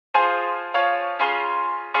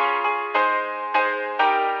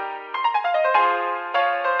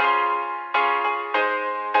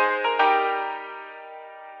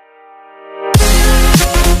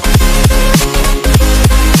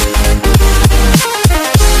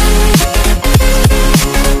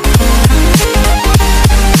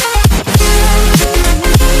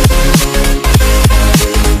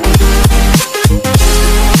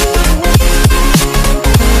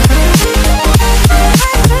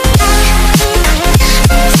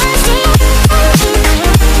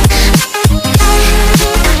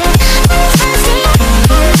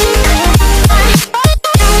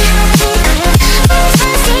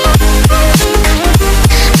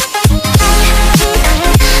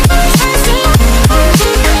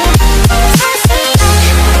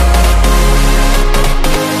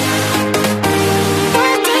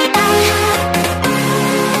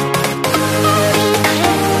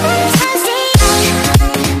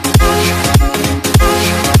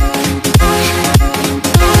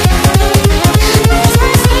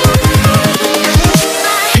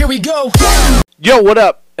Yo, what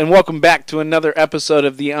up? And welcome back to another episode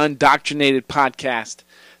of the Undoctrinated Podcast.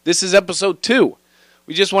 This is episode 2.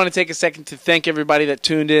 We just want to take a second to thank everybody that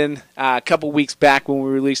tuned in a couple weeks back when we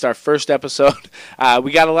released our first episode.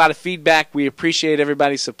 We got a lot of feedback. We appreciate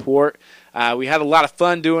everybody's support. We had a lot of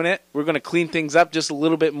fun doing it. We're going to clean things up just a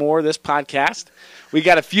little bit more this podcast. We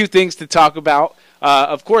got a few things to talk about.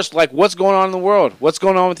 Of course, like what's going on in the world? What's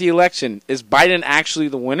going on with the election? Is Biden actually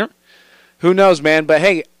the winner? Who knows, man? But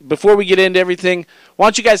hey, before we get into everything, why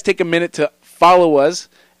don't you guys take a minute to follow us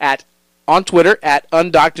on Twitter at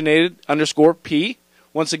undoctrinated_P.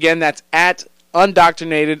 Once again, that's at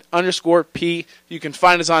undoctrinated_P. You can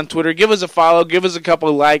find us on Twitter. Give us a follow. Give us a couple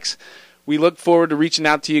of likes. We look forward to reaching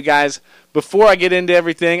out to you guys. Before I get into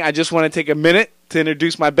everything, I just want to take a minute to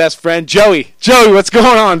introduce my best friend, Joey. Joey, what's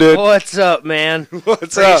going on, dude? What's up, man?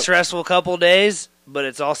 What's Pretty up? stressful couple days, but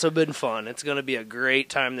it's also been fun. It's going to be a great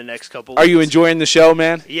time the next couple weeks. Are you enjoying the show,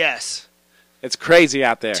 man? Yes. It's crazy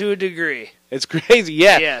out there. To a degree. It's crazy,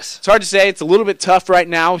 yeah. Yes. It's hard to say. It's a little bit tough right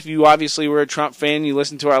now. If you obviously were a Trump fan, you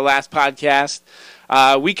listened to our last podcast.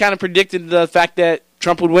 We kind of predicted the fact that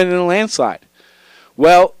Trump would win in a landslide.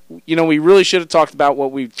 Well, you know, we really should have talked about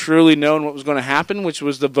what we've truly known what was going to happen, which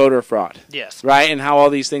was the voter fraud. Yes. Right, and how all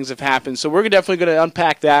these things have happened. So we're definitely going to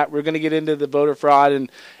unpack that. We're going to get into the voter fraud, and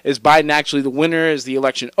is Biden actually the winner? Is the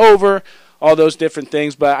election over? All those different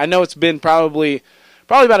things. But I know it's been probably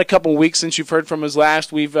about a couple of weeks since you've heard from us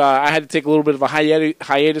last. I had to take a little bit of a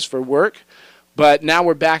hiatus for work, but now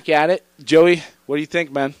we're back at it. Joey, what do you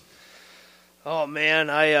think, man? Oh, man,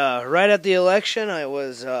 I right at the election, I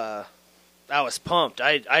was pumped.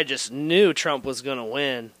 I just knew Trump was going to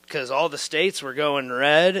win because all the states were going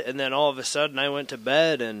red, and then all of a sudden I went to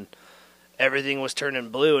bed and everything was turning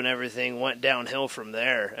blue and everything went downhill from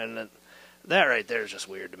there. And that right there is just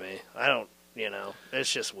weird to me.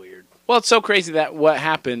 It's just weird. Well, it's so crazy that what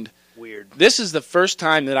happened. Weird. This is the first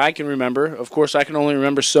time that I can remember. Of course, I can only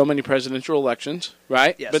remember so many presidential elections,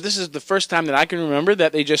 right? Yes. But this is the first time that I can remember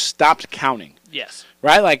that they just stopped counting. Yes.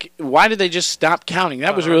 Right? Like, why did they just stop counting?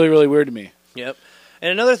 That was really, really weird to me. Yep.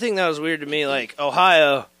 And another thing that was weird to me, like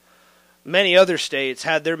Ohio, many other states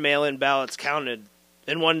had their mail-in ballots counted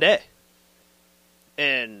in one day.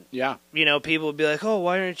 And, yeah, people would be like, oh,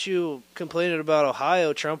 why aren't you complaining about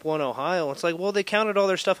Ohio? Trump won Ohio. It's like, well, they counted all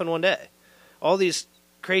their stuff in one day. All these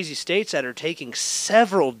crazy states that are taking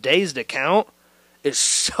several days to count is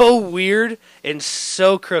so weird and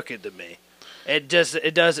so crooked to me. It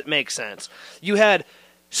doesn't make sense. You had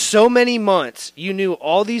so many months, you knew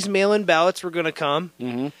all these mail-in ballots were going to come,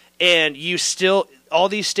 and all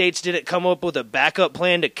these states didn't come up with a backup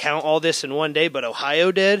plan to count all this in one day, but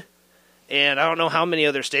Ohio did. And I don't know how many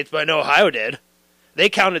other states, but I know Ohio did. They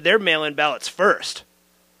counted their mail-in ballots first.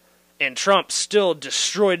 And Trump still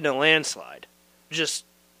destroyed in a landslide. Just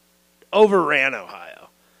overran Ohio.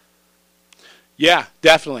 Yeah,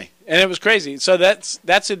 definitely. And it was crazy. So that's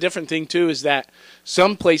a different thing, too, is that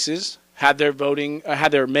some places had their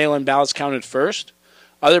had their mail-in ballots counted first.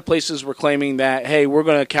 Other places were claiming that, hey, we're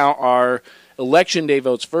going to count our election day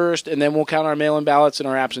votes first, and then we'll count our mail-in ballots and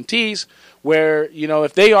our absentees, where,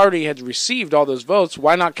 if they already had received all those votes,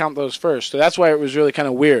 why not count those first? So that's why it was really kind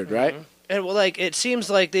of weird, right? And, it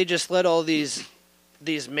seems like they just let all these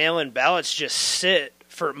mail-in ballots just sit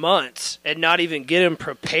for months and not even get them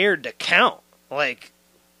prepared to count. Like,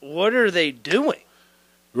 what are they doing?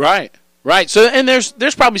 Right. So, and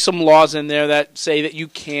there's probably some laws in there that say that you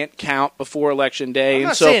can't count before election day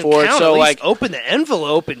and so forth. Count, so, at least open the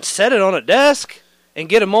envelope and set it on a desk and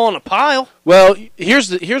get them all in a pile. Well,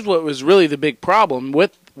 here's what was really the big problem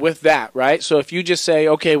with that, right? So if you just say,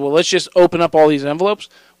 okay, well, let's just open up all these envelopes.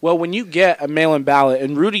 Well, when you get a mail-in ballot,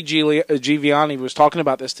 and Rudy Giuliani was talking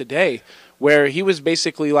about this today, where he was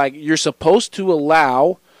basically like, you're supposed to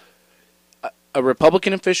allow a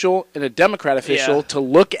Republican official and a Democrat official to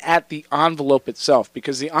look at the envelope itself,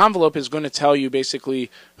 because the envelope is going to tell you basically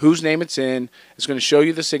whose name it's in. It's going to show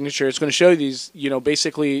you the signature. It's going to show you these,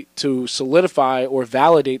 basically to solidify or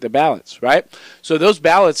validate the ballots, right? So those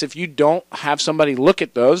ballots, if you don't have somebody look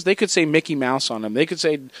at those, they could say Mickey Mouse on them. They could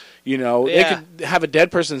say, they could have a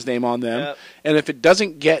dead person's name on them. Yep. And if it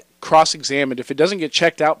doesn't get cross-examined, if it doesn't get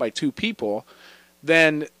checked out by two people,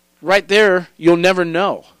 then right there, you'll never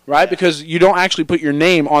know, right? Yeah. Because you don't actually put your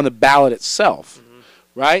name on the ballot itself,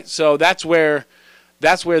 right? So that's where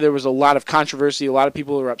there was a lot of controversy. A lot of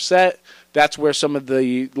people were upset. That's where some of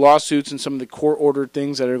the lawsuits and some of the court-ordered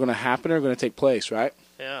things that are going to happen are going to take place, right?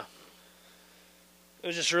 Yeah. It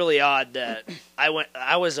was just really odd that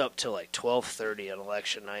I was up till like 12:30 on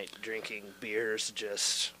election night drinking beers,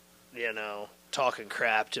 just, talking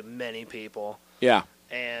crap to many people. Yeah.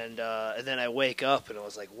 And then I wake up and I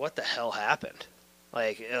was like, what the hell happened?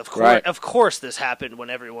 Like, Right. of course this happened when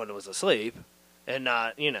everyone was asleep and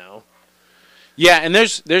not, Yeah, and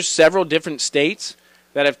there's several different states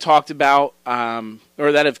that have talked about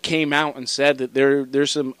or that have came out and said that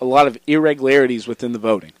there's a lot of irregularities within the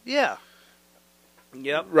voting. Yeah.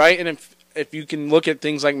 Yep. Right? And if you can look at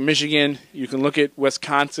things like Michigan, you can look at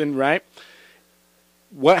Wisconsin, right?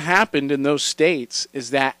 What happened in those states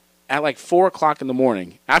is that at like 4 o'clock in the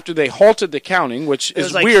morning, after they halted the counting, which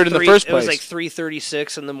is like weird in the first place. It was like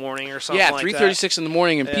 3:36 in the morning or something Yeah, like 3:36 in the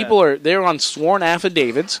morning, and Yeah. they're on sworn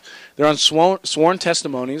affidavits, they're on sworn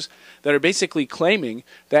testimonies that are basically claiming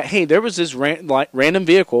that, hey, there was this random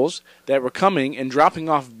vehicles that were coming and dropping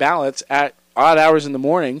off ballots at odd hours in the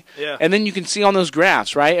morning. Yeah. And then you can see on those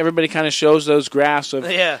graphs, right? Everybody kind of shows those graphs of,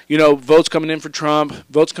 Yeah. votes coming in for Trump,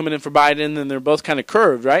 votes coming in for Biden, and they're both kind of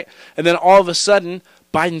curved, right? And then all of a sudden,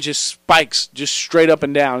 Biden just spikes just straight up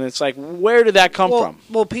and down. It's like, where did that come from?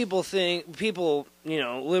 Well, people,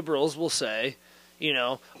 liberals will say,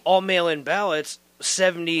 all mail-in ballots,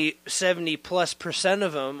 70 plus %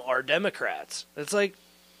 of them are Democrats. It's like,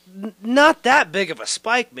 not that big of a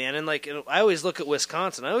spike, man. And like, I always look at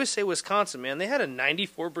Wisconsin. I always say Wisconsin, man, they had a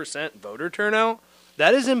 94% voter turnout.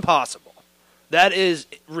 That is impossible. That is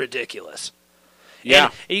ridiculous.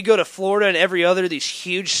 Yeah. And you go to Florida and every other of these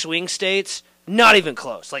huge swing states, not even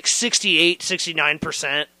close, like 68,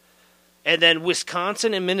 69%. And then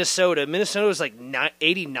Wisconsin and Minnesota. Minnesota was like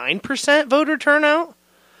 89% voter turnout.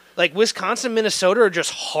 Like Wisconsin, Minnesota are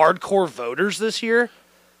just hardcore voters this year.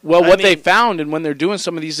 Well, they found, and when they're doing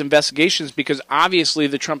some of these investigations, because obviously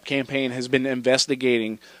the Trump campaign has been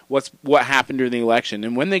investigating what happened during the election,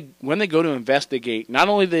 and when they go to investigate, not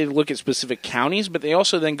only do they look at specific counties, but they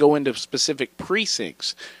also then go into specific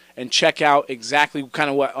precincts and check out exactly kind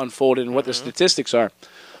of what unfolded and what the statistics are.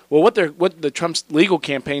 Well, what the Trump's legal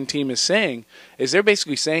campaign team is saying is they're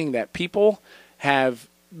basically saying that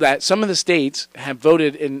that some of the states have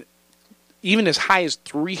voted in even as high as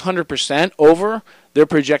 300% over their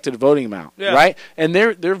projected voting amount, right? And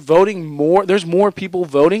they're voting more. There's more people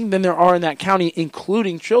voting than there are in that county,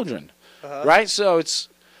 including children, right? So it's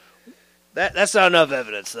that's not enough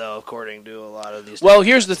evidence, though, according to a lot of these. Well,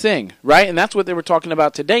 here's the thing, right? And that's what they were talking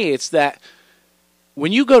about today. It's that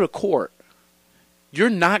when you go to court, you're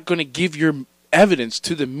not going to give your evidence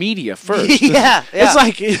to the media first. Yeah. It's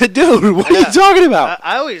like, dude, what are you talking about?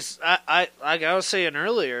 I like I was saying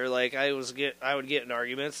earlier, like I would get in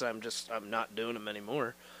arguments. I'm not doing them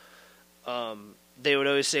anymore. They would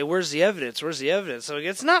always say, "Where's the evidence? Where's the evidence?" So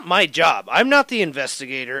it's not my job. I'm not the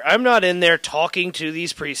investigator. I'm not in there talking to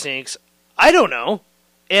these precincts. I don't know,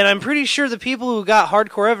 and I'm pretty sure the people who got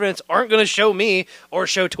hardcore evidence aren't going to show me or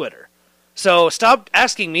show Twitter. So stop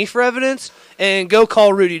asking me for evidence and go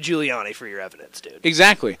call Rudy Giuliani for your evidence, dude.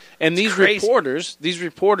 Exactly. And these reporters,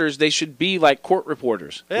 they should be like court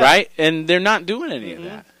reporters, right? And they're not doing any of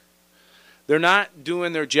that. They're not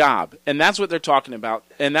doing their job. And that's what they're talking about.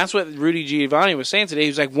 And that's what Rudy Giuliani was saying today. He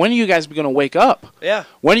was like, when are you guys going to wake up? Yeah.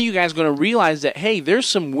 When are you guys going to realize that, hey, there's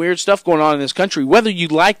some weird stuff going on in this country, whether you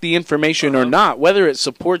like the information or not, whether it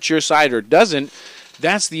supports your side or doesn't,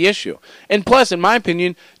 that's the issue. And plus, in my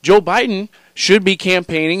opinion, Joe Biden should be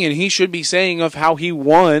campaigning and he should be saying of how he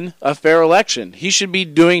won a fair election. He should be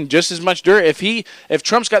doing just as much dirt. If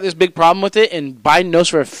Trump's got this big problem with it and Biden knows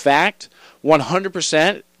for a fact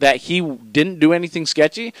 100% that he didn't do anything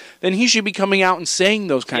sketchy, then he should be coming out and saying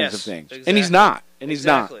those kinds of things. Exactly. And he's not. And he's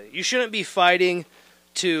not. You shouldn't be fighting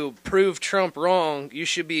to prove Trump wrong. You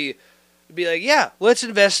should be like, yeah, let's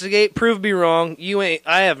investigate, prove me wrong.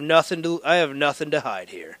 I have nothing to hide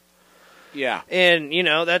here. Yeah. And,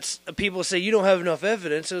 that's people say you don't have enough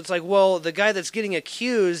evidence. So it's like, well, the guy that's getting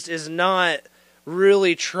accused is not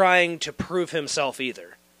really trying to prove himself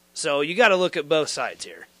either. So you got to look at both sides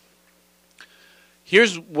here.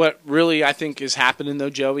 Here's what really I think is happening, though,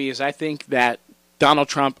 Joey, is I think that Donald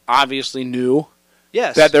Trump obviously knew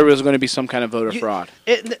that there was going to be some kind of voter fraud.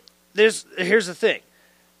 Here's the thing.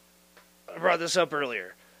 I brought this up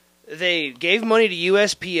earlier. They gave money to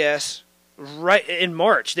USPS. Right in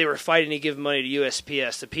March, they were fighting to give money to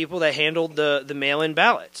USPS, the people that handled the mail-in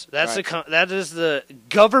ballots. That is the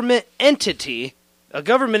government entity, a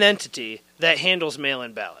government entity that handles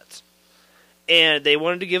mail-in ballots. And they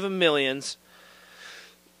wanted to give them millions.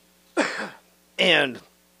 And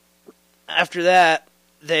after that,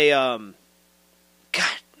 they God,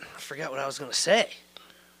 I forgot what I was going to say.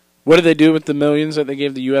 What did they do with the millions that they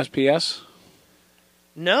gave the USPS?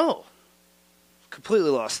 No. Completely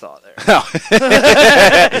lost thought there.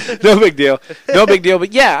 No big deal. No big deal.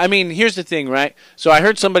 But yeah, I mean, here's the thing, right? So I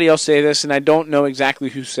heard somebody else say this, and I don't know exactly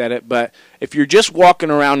who said it, but if you're just walking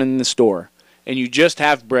around in the store and you just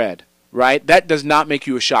have bread, right? That does not make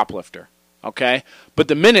you a shoplifter, okay? But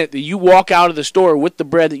the minute that you walk out of the store with the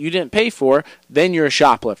bread that you didn't pay for, then you're a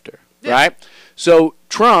shoplifter, right? So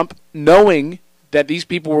Trump, knowing that these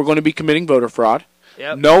people were going to be committing voter fraud,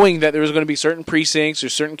 knowing that there was going to be certain precincts or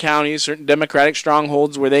certain counties, certain Democratic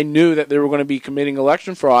strongholds where they knew that they were going to be committing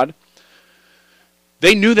election fraud,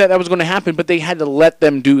 they knew that was going to happen, but they had to let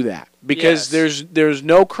them do that because there's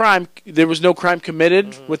no crime. There was no crime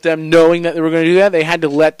committed with them knowing that they were going to do that. They had to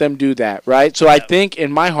let them do that, right? So I think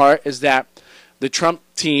in my heart is that the Trump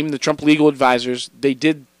team, the Trump legal advisors, they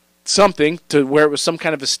did something to where it was some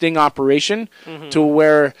kind of a sting operation to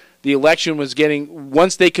where the election was getting,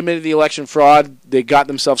 once they committed the election fraud, they got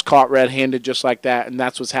themselves caught red-handed just like that, and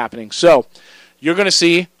that's what's happening. So you're going to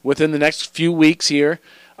see within the next few weeks here,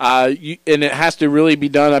 and it has to really be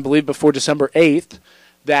done, I believe, before December 8th,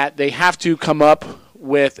 that they have to come up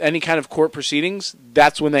with any kind of court proceedings.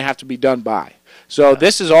 That's when they have to be done by. So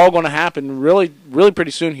this is all going to happen really, really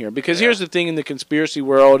pretty soon here. Because here's the thing in the conspiracy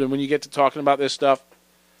world, and when you get to talking about this stuff,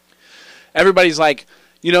 everybody's like,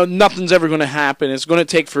 nothing's ever going to happen. It's going to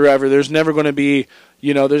take forever. There's never going to be,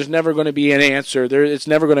 there's never going to be an answer. It's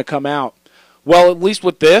never going to come out. Well, at least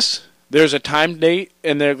with this, there's a time date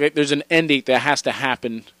and there's an end date that has to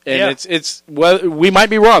happen. And it's well, we might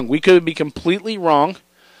be wrong. We could be completely wrong.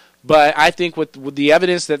 But I think with the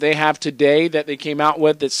evidence that they have today that they came out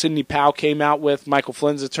with, that Sidney Powell came out with, Michael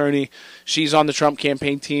Flynn's attorney, she's on the Trump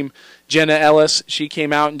campaign team. Jenna Ellis, she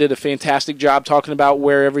came out and did a fantastic job talking about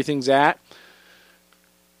where everything's at.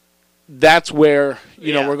 That's where,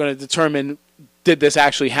 we're going to determine, did this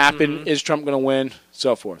actually happen? Is Trump going to win?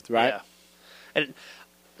 So forth, right? Yeah. And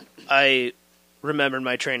I remembered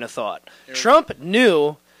my train of thought. Trump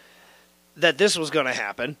knew that this was going to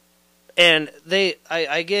happen. And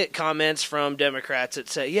I get comments from Democrats that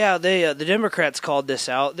say, the Democrats called this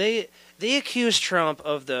out. They accused Trump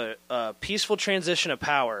of the peaceful transition of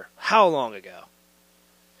power. How long ago?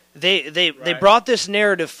 They brought this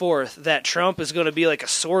narrative forth that Trump is going to be like a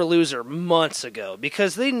sore loser months ago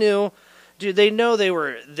because they knew, they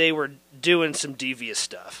were doing some devious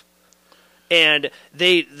stuff. And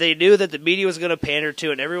they knew that the media was going to pander to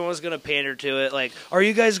it and everyone was going to pander to it. Like, are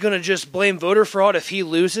you guys going to just blame voter fraud if he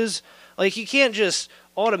loses? Like, you can't just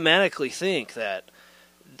automatically think that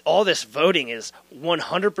all this voting is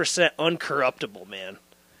 100% uncorruptible, man.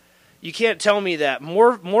 You can't tell me that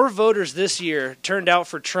more voters this year turned out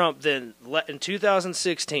for Trump than in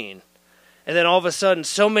 2016. And then all of a sudden,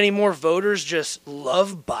 so many more voters just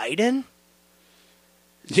love Biden?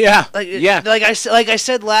 Yeah, Like I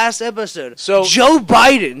said last episode. So Joe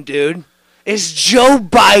Biden, dude, is Joe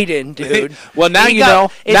Biden, dude. Well, now you know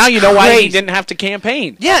why he didn't have to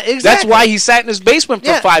campaign. Yeah, exactly. That's why he sat in his basement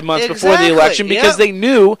for 5 months before the election because they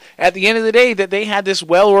knew at the end of the day that they had this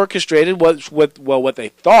well-orchestrated, what they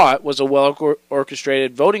thought was a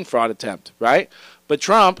well-orchestrated voting fraud attempt, right? But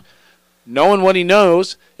Trump, knowing what he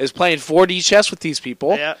knows, is playing 4D chess with these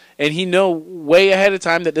people, and he knew way ahead of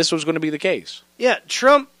time that this was going to be the case. Yeah,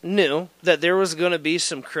 Trump knew that there was going to be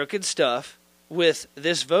some crooked stuff with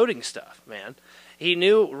this voting stuff, man. He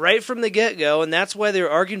knew right from the get-go, and that's why they were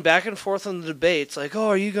arguing back and forth on the debates, like, "Oh,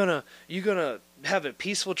 are you gonna have a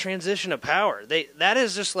peaceful transition of power?" That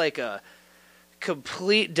is just like a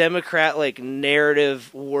complete Democrat like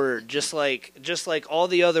narrative word, just like all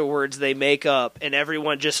the other words they make up, and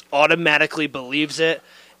everyone just automatically believes it,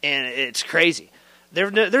 and it's crazy.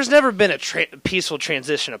 There's never been a peaceful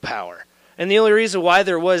transition of power, and the only reason why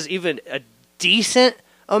there was even a decent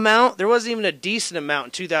amount, there wasn't even a decent amount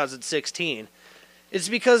in 2016. It's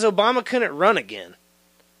because Obama couldn't run again.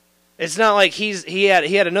 It's not like he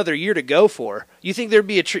had another year to go for. You think there'd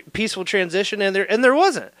be a peaceful transition, and there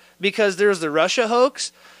wasn't, because there's the Russia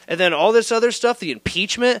hoax, and then all this other stuff, the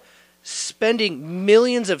impeachment, spending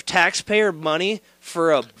millions of taxpayer money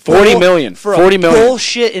for a $40 million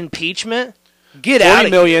bullshit impeachment. Get out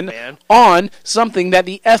of here, man. On something that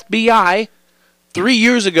the FBI 3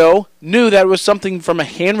 years ago knew that it was something from a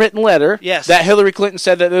handwritten letter that Hillary Clinton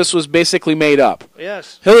said that this was basically made up.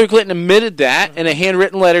 Yes. Hillary Clinton admitted that in a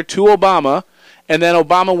handwritten letter to Obama, and then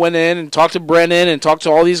Obama went in and talked to Brennan and talked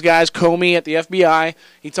to all these guys, Comey at the FBI.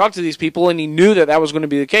 He talked to these people, and he knew that was going to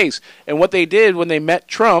be the case. And what they did when they met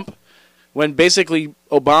Trump, when basically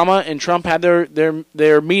Obama and Trump had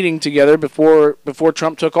their meeting together before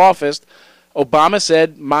Trump took office, Obama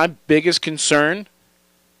said, "My biggest concern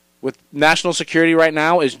with national security right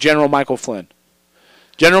now is General Michael Flynn."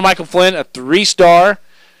 General Michael Flynn, a three-star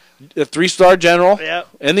general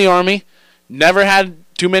in the Army, never had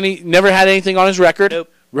anything on his record,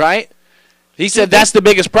 right? He said that's the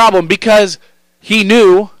biggest problem because he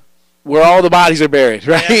knew where all the bodies are buried,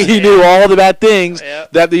 right? Yeah, He knew all the bad things Yeah.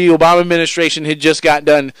 that the Obama administration had just got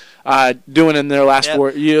done doing in their last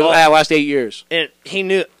Yep. last 8 years. And he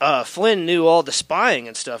knew Flynn knew all the spying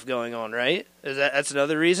and stuff going on, right? That's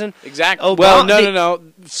another reason? Exactly. Oh, well, Obama- no.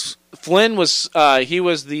 Flynn was he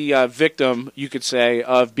was the victim, you could say,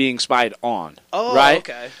 of being spied on. Oh, right?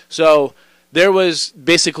 okay. So there was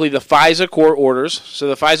basically the FISA court orders. So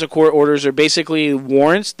the FISA court orders are basically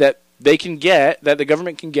warrants that they can get, that the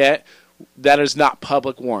government can get, that is not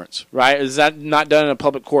public warrants, right? It's not done in a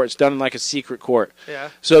public court. It's done in like a secret court. Yeah.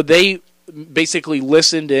 So they basically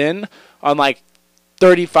listened in on like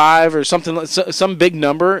 35 or something, some big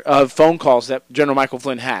number of phone calls that General Michael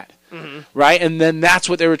Flynn had, right? And then that's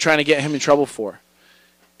what they were trying to get him in trouble for.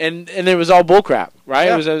 And it was all bullcrap, right?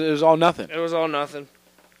 Yeah. It was all nothing. It was all nothing.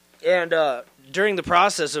 And during the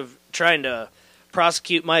process of trying to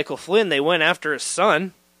prosecute Michael Flynn, they went after his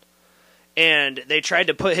son, and they tried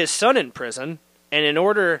to put his son in prison. And in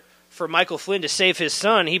order for Michael Flynn to save his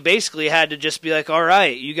son, he basically had to just be like, all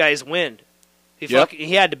right, you guys win. He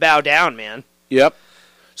had to bow down, man, Yep.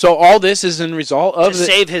 So all this is in result of to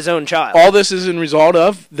save his own child. all this is in result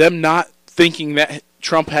of them not thinking that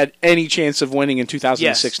Trump had any chance of winning in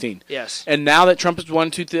 2016. Yes. And now that Trump has won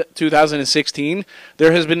 2016,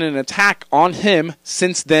 there has been an attack on him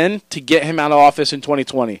since then to get him out of office in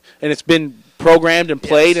 2020. And it's been programmed and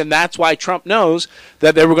played, Yes. and that's why Trump knows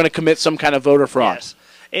that they were going to commit some kind of voter fraud. Yes.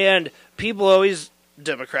 And people always,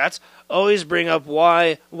 Democrats, always bring up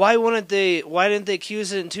why didn't they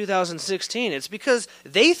accuse it in 2016? It's because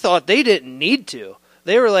they thought they didn't need to.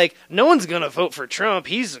 They were like, no one's going to vote for Trump.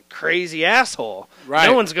 He's a crazy asshole. Right.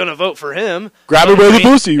 No one's going to vote for him. Grab her by the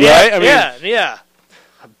pussy, Yeah, right? I mean, yeah.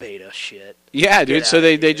 A beta shit. yeah, dude. Get So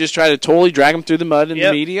outta they here. just try to totally drag him through the mud in the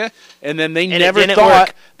Yep. media, and then they And it never didn't thought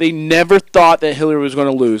work. that Hillary was going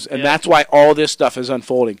to lose, and Yep. that's why all this stuff is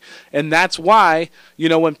unfolding, and that's why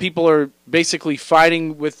when people are basically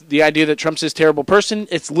fighting with the idea that Trump's this terrible person,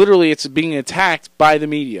 it's being attacked by the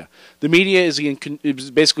media. The media is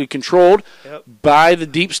basically controlled Yep. by the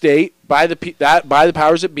deep state, by the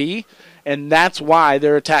powers that be. And that's why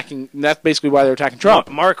they're attacking. And that's basically why they're attacking Trump.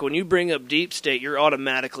 Mark, when you bring up deep state, you're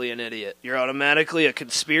automatically an idiot. You're automatically a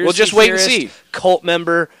conspiracy Well, just wait and theorist, see. cult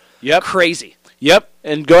member. Yep. Crazy. Yep.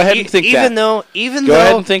 And go ahead and think that. Even Go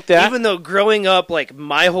ahead and think that. Even though growing up, like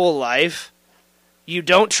my whole life, you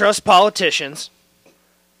don't trust politicians,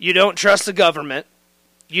 you don't trust the government,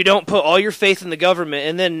 you don't put all your faith in the government,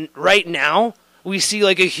 and then right now we see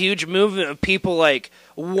like a huge movement of people like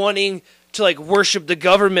wanting to like worship the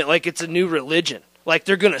government like it's a new religion, like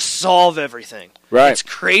they're gonna solve everything. Right. It's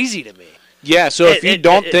crazy to me. Yeah. So if you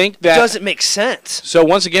don't think it that, doesn't make sense. so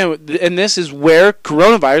once again, and this is where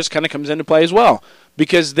coronavirus kind of comes into play as well,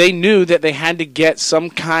 because they knew that they had to get some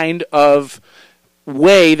kind of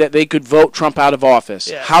way that they could vote Trump out of office.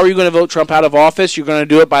 Yeah. How are you going to vote Trump out of office? You're going to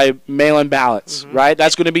do it by mail-in ballots, right?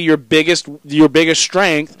 That's going to be your biggest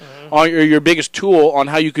strength on your biggest tool on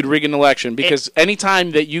how you could rig an election. Because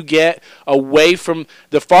anytime that you get away from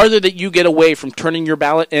the farther that you get away from turning your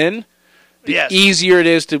ballot in, the Yes. easier it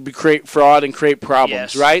is to create fraud and create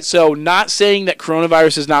problems, Yes. right? So not saying that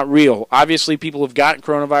coronavirus is not real. Obviously, people have gotten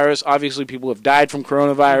coronavirus. Obviously, people have died from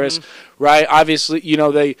coronavirus, right? Obviously,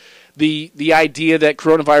 the idea that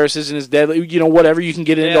coronavirus isn't as deadly, whatever, you can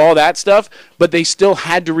get into all that stuff, but they still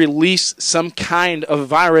had to release some kind of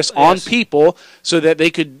virus on people so that they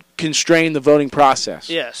could constrain the voting process.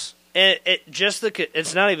 Yes. And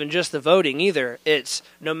it's not even just the voting either. It's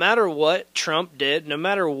no matter what Trump did, no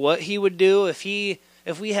matter what he would do, if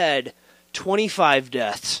we had 25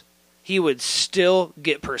 deaths, he would still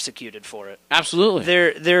get persecuted for it. Absolutely.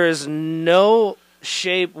 There is no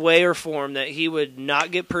shape, way, or form that he would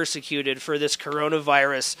not get persecuted for this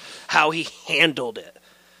coronavirus, how he handled it.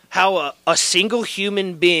 How a single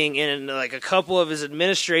human being and like a couple of his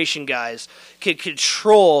administration guys could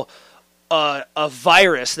control a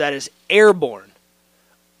virus that is airborne,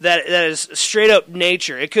 that is straight up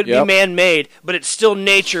nature. It could be man-made, but it's still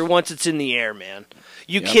nature once it's in the air, man.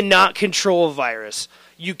 You cannot control a virus.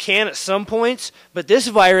 You can at some points, but this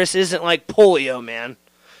virus isn't like polio, man.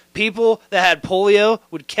 People that had polio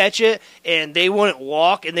would catch it and they wouldn't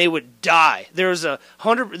walk and they would die. There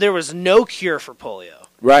was no cure for polio.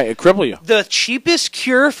 Right, it cripple you. The cheapest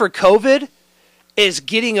cure for COVID is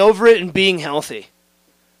getting over it and being healthy.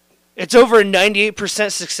 It's over a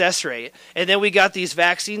 98% success rate. And then we got these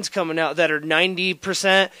vaccines coming out that are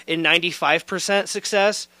 90% and 95%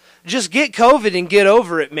 success. Just get COVID and get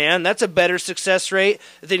over it, man. That's a better success rate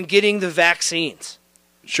than getting the vaccines.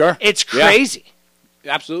 Sure. It's crazy.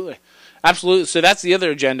 Yeah. Absolutely. Absolutely. So that's the other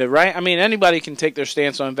agenda, right? I mean, anybody can take their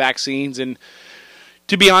stance on vaccines and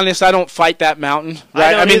To be honest, I don't fight that mountain.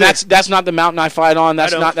 Right? I mean, that's not the mountain I fight on.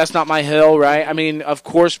 That's not my hill. Right? I mean, of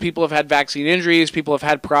course, people have had vaccine injuries. People have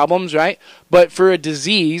had problems. Right? But for a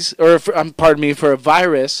disease, or pardon me, for a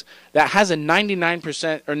virus that has a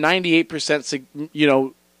 99% or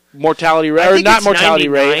 98%, mortality rate, or not mortality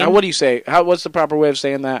 99. rate. What do you say? What's the proper way of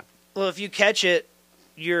saying that? Well, if you catch it,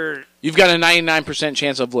 you've got a 99%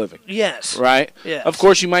 chance of living. Yes. Right? Yes. Of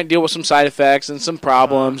course, you might deal with some side effects and some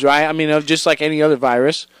problems, right? I mean, just like any other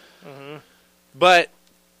virus. Mm-hmm. But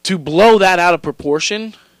to blow that out of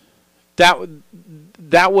proportion, that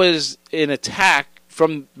was an attack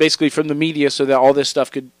from the media, so that all this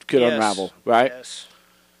stuff could Yes. unravel, right? Yes.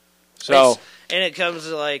 So, and it comes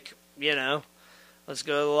to let's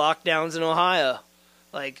go to the lockdowns in Ohio,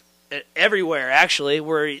 everywhere actually,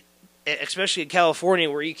 where, especially in California,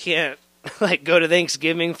 where you can't go to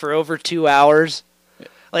Thanksgiving for over 2 hours.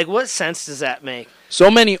 What sense does that make? so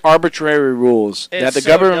many arbitrary rules that the so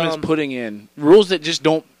government is dumb. putting in, rules that just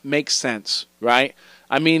don't make sense, right?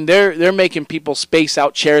 I mean, they're making people space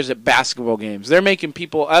out chairs at basketball games. They're making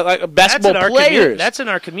people basketball players. That's in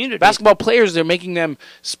our community. Basketball players, they're making them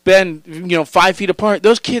spend 5 feet apart.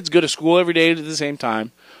 Those kids go to school every day at the same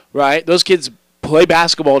time, right? Those kids play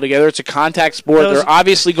basketball together. It's a contact sport. They're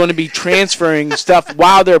obviously going to be transferring stuff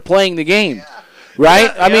while they're playing the game.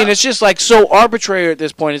 Right? Yeah, I mean, it's just so arbitrary at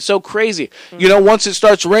this point. It's so crazy. Mm-hmm. Once it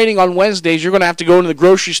starts raining on Wednesdays, you're going to have to go into the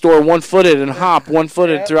grocery store one-footed and hop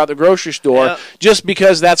one-footed throughout the grocery store just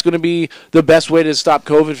because that's going to be the best way to stop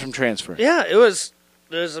COVID from transferring. Yeah,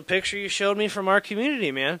 there's a picture you showed me from our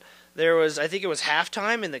community, man. I think it was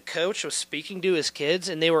halftime, and the coach was speaking to his kids,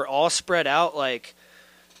 and they were all spread out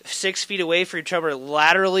 6 feet away from each other,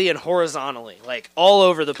 laterally and horizontally, all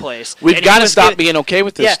over the place. We've got to stop being okay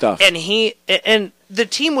with this stuff. And the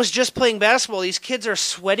team was just playing basketball. These kids are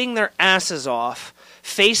sweating their asses off,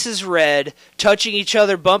 faces red, touching each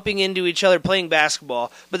other, bumping into each other, playing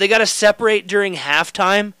basketball. But they got to separate during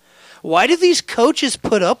halftime. Why do these coaches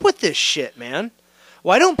put up with this shit, man?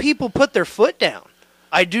 Why don't people put their foot down?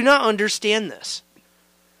 I do not understand this.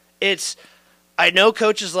 I know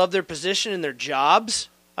coaches love their position and their jobs.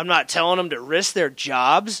 I'm not telling them to risk their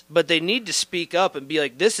jobs, but they need to speak up and be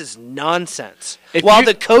like, this is nonsense. While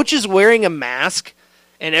the coach is wearing a mask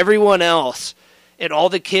and everyone else and all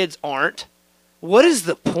the kids aren't, what is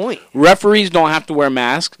the point? Referees don't have to wear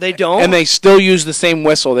masks. They don't? And they still use the same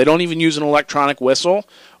whistle. They don't even use an electronic whistle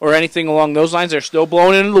or anything along those lines. They're still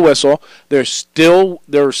blowing into the whistle. They're still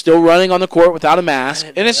running on the court without a mask.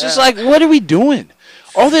 And it's just what are we doing?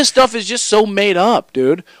 All this stuff is just so made up,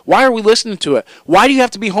 dude. Why are we listening to it? Why do you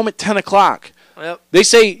have to be home at 10 o'clock? Yep. They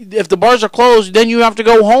say if the bars are closed, then you have to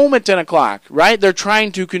go home at 10 o'clock, right? They're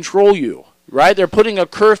trying to control you, right? They're putting a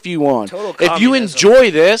curfew on. Total if you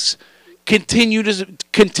enjoy this, continue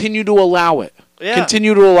to allow it. Yeah.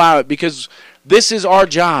 Continue to allow it because this is our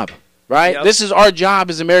job, right? Yep. This is our job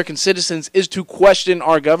as American citizens is to question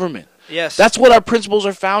our government. Yes. That's what our principles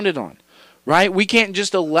are founded on. Right? We can't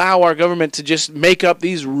just allow our government to just make up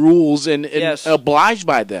these rules and oblige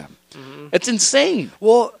by them. Mm-hmm. It's insane.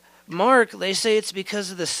 Well, Mark, they say it's because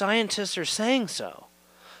of the scientists are saying so.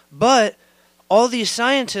 But all these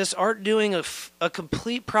scientists aren't doing a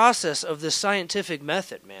complete process of the scientific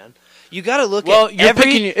method, man. You got to look at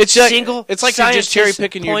every single it's like you're just cherry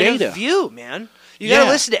picking your data. Point of view, man. You got to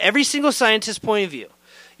listen to every single scientist's point of view.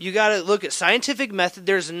 You got to look at scientific method.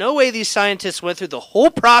 There's no way these scientists went through the whole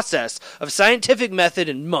process of scientific method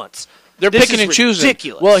in months. They're picking and choosing.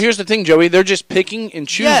 Ridiculous. Well, here's the thing, Joey. They're just picking and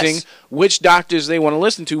choosing which doctors they want to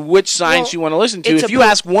listen to, which science you want to listen to. If you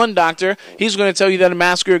ask one doctor, he's going to tell you that a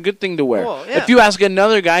mask is a good thing to wear. Well, yeah. If you ask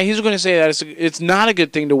another guy, he's going to say that it's not a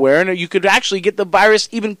good thing to wear, and you could actually get the virus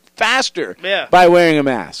even faster by wearing a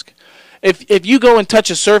mask. If you go and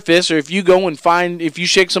touch a surface, or if you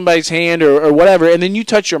shake somebody's hand or whatever, and then you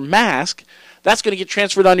touch your mask, that's going to get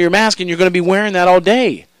transferred onto your mask, and you're going to be wearing that all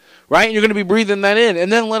day, right? And you're going to be breathing that in,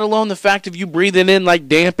 and then let alone the fact of you breathing in like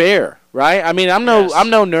damp air, right? I mean, I'm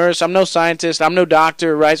no nurse, I'm no scientist, I'm no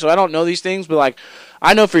doctor, right? So I don't know these things, but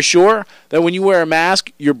I know for sure that when you wear a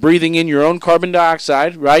mask, you're breathing in your own carbon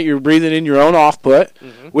dioxide, right? You're breathing in your own output,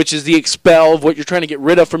 which is the expel of what you're trying to get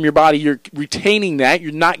rid of from your body. You're retaining that.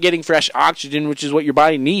 You're not getting fresh oxygen, which is what your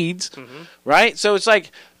body needs, right? So it's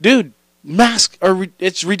dude, masks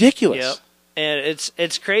it's ridiculous. Yep. And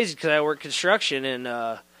it's crazy because I work construction, and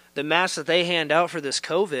the masks that they hand out for this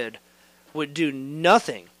COVID would do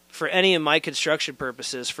nothing for any of my construction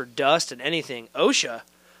purposes for dust and anything. OSHA,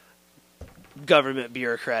 government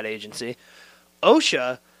bureaucrat agency,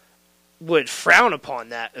 OSHA would frown upon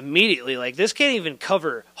that immediately. This can't even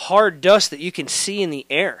cover hard dust that you can see in the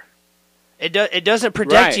air. It doesn't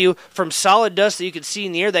protect Right. you from solid dust that you can see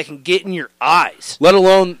in the air that can get in your eyes. Let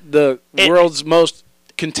alone the world's most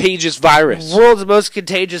contagious virus. World's most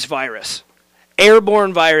contagious virus.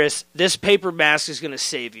 Airborne virus. This paper mask is going to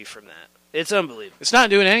save you from that. It's unbelievable. It's not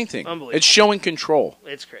doing anything. Unbelievable. It's showing control.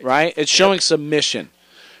 It's crazy. Right? It's showing submission.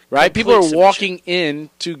 Right? People are walking in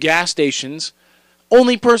to gas stations,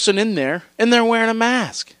 only person in there, and they're wearing a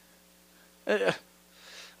mask.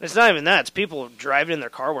 It's not even that. It's people driving in their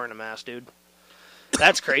car wearing a mask, dude.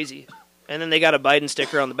 That's crazy. And then they got a Biden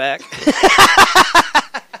sticker on the back.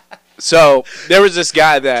 So there was this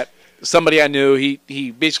guy that somebody I knew.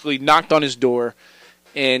 He basically knocked on his door,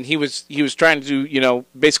 and he was trying to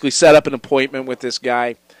basically set up an appointment with this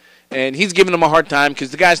guy, and he's giving him a hard time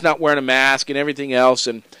because the guy's not wearing a mask and everything else,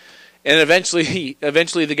 and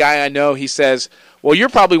eventually the guy I know, he says, "Well, you're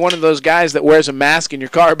probably one of those guys that wears a mask in your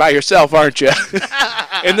car by yourself, aren't you?"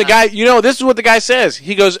 And the guy, this is what the guy says.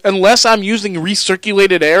 He goes, "Unless I'm using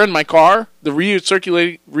recirculated air in my car, the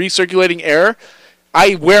recirculating air,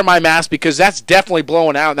 I wear my mask because that's definitely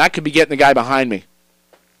blowing out, and that could be getting the guy behind me."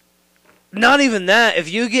 Not even that. If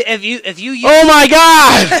you use, Oh my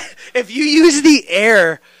God! if you use the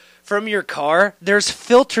air from your car, there's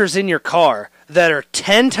filters in your car that are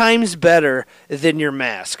 10 times better than your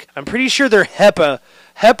mask. I'm pretty sure they're HEPA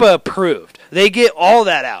approved. They get all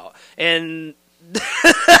that out, and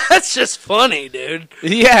that's just funny, dude.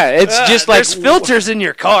 Yeah, it's just like there's filters in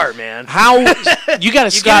your car, man. how you got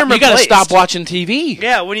to stop. You got to replaced. stop watching TV.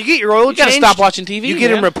 Yeah, when you get your oil You got to changed, stop watching TV. you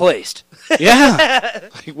get man. them replaced. Yeah.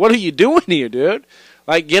 Like, what are you doing here, dude?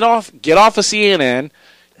 Like, get off of CNN,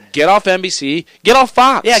 get off NBC, get off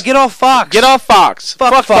Fox. Yeah, get off Fox. Get off Fox.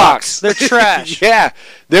 Fuck Fox. They're trash. Yeah.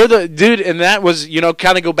 They're the dude, and that was,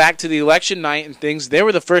 kind of go back to the election night and things. They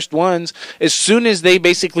were the first ones. As soon as they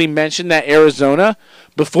basically mentioned that Arizona,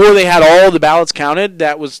 before they had all the ballots counted,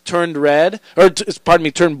 that was turned red, or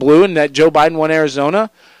turned blue, and that Joe Biden won Arizona,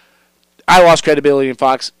 I lost credibility in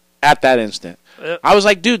Fox at that instant. I was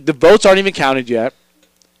like, dude, the votes aren't even counted yet.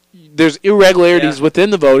 There's irregularities within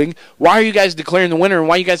the voting. Why are you guys declaring the winner, and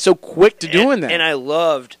why are you guys so quick to doing that? And I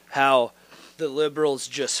loved how the liberals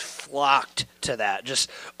just flocked to that. Just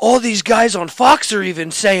all these guys on Fox are even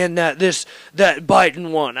saying that Biden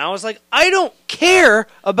won. I was like, I don't care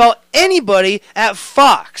about anybody at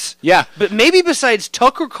Fox. Yeah. But maybe besides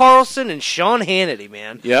Tucker Carlson and Sean Hannity,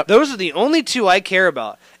 man. Yep. Those are the only two I care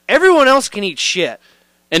about. Everyone else can eat shit.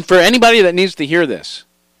 And for anybody that needs to hear this,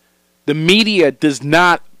 the media does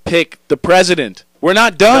not pick the president. We're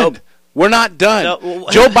not done. Nope. We're not done. No,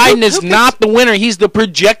 Joe Biden is not the winner. He's the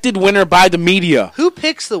projected winner by the media. Who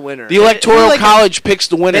picks the winner? The Electoral College picks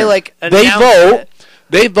the winner. They vote. It.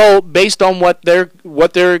 They vote based on what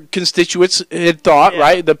their constituents had thought,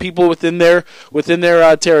 right? The people within their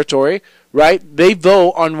territory, right? They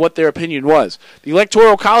vote on what their opinion was. The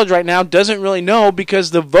Electoral College right now doesn't really know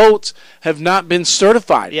because the votes have not been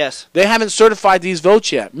certified. Yes. They haven't certified these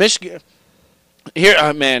votes yet. Michigan,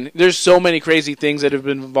 here, man, there's so many crazy things that have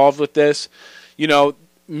been involved with this.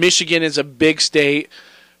 Michigan is a big state.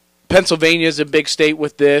 Pennsylvania is a big state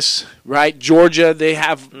with this, right? Georgia, they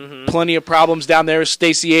have plenty of problems down there with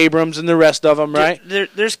Stacey Abrams and the rest of them, right?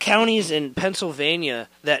 There's counties in Pennsylvania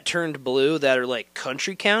that turned blue that are like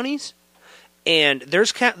country counties, and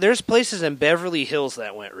there's places in Beverly Hills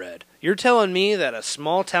that went red. You're telling me that a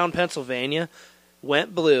small town Pennsylvania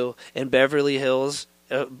went blue and Beverly Hills,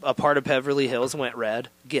 a part of Beverly Hills, went red?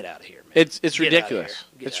 Get out of here, man. It's ridiculous.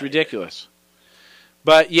 It's ridiculous.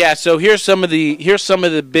 But yeah, so here's some of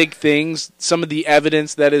the big things, some of the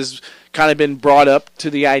evidence that has kind of been brought up to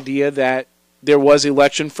the idea that there was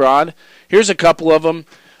election fraud. Here's a couple of them.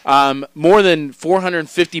 More than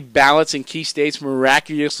 450 ballots in key states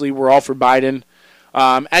miraculously were all for Biden.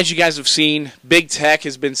 As you guys have seen, big tech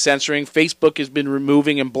has been censoring. Facebook has been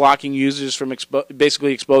removing and blocking users from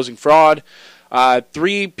basically exposing fraud.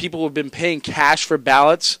 3 people have been paying cash for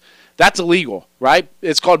ballots. That's illegal, right?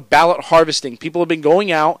 It's called ballot harvesting. People have been going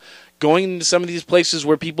into some of these places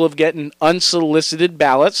where people have gotten unsolicited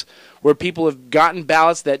ballots, where people have gotten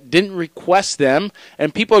ballots that didn't request them,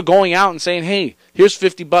 and people are going out and saying, hey, here's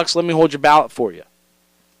 $50, let me hold your ballot for you.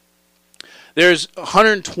 There's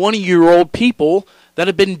 120-year-old people that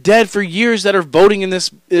have been dead for years that are voting in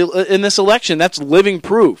this election. That's living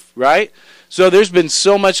proof, right? So there's been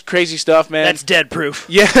so much crazy stuff, man. That's dead proof.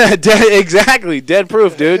 Yeah, exactly. Dead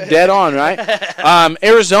proof, dude. Dead on, right?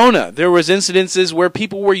 Arizona, there was incidences where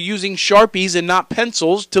people were using Sharpies and not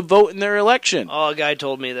pencils to vote in their election. Oh, a guy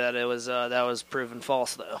told me that that was proven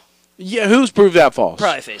false, though. Yeah, who's proved that false?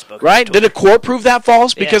 Probably Facebook. Right? Did a court prove that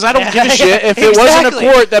false? Because I don't give a shit if it wasn't a Exactly.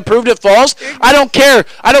 court that proved it false. I don't care.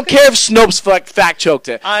 I don't care if Snopes fact checked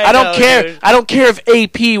it. I don't know, care. dude. I don't care if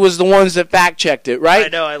AP was the ones that fact checked it. Right? I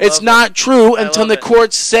know, I it's love not true I until love the it.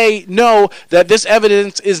 courts say no, that this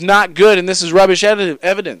evidence is not good and this is rubbish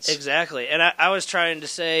evidence. Exactly. And I was trying to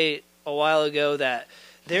say a while ago that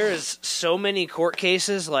there is so many court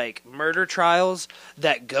cases, like murder trials,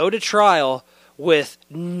 that go to trial with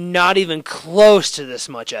not even close to this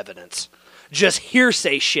much evidence. Just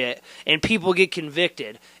hearsay shit, and people get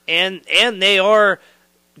convicted. And they are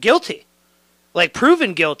guilty. Like,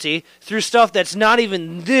 proven guilty through stuff that's not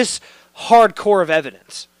even this hardcore of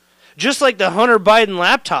evidence. Just like the Hunter Biden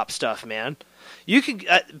laptop stuff, man. You can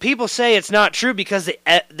people say it's not true because the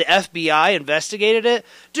FBI investigated it.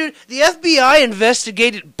 Dude, the FBI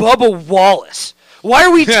investigated Bubba Wallace. Why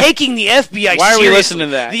are we taking the FBI Why are we seriously? listening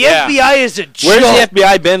to that? The Yeah. FBI is a joke. Where's the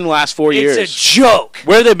FBI been the last 4 years? It's a joke.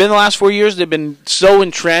 Where have they been the last 4 years? They've been so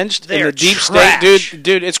entrenched in They're the deep trash. state.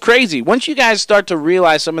 Dude, it's crazy. Once you guys start to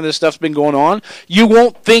realize some of this stuff's been going on, you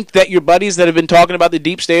won't think that your buddies that have been talking about the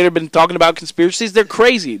deep state or been talking about conspiracies, they're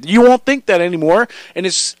crazy. You won't think that anymore, and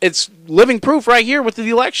it's living proof right here with the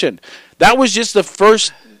election. That was just the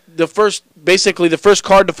first basically the first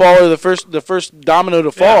card to fall, or the first domino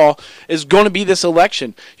to fall is going to be this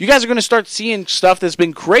election. You guys are going to start seeing stuff that's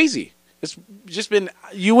been crazy. It's just been,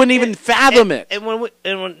 you wouldn't even fathom it. And when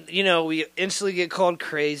we instantly get called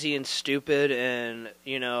crazy and stupid, and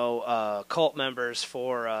cult members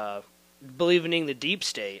for believing in the deep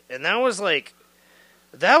state, and that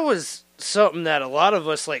was something that a lot of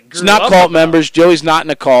us grew It's not up cult about. members. Joey's not in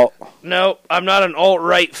a cult. No, I'm not an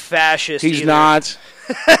alt-right fascist. He's either. not.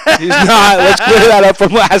 He's not. Let's clear that up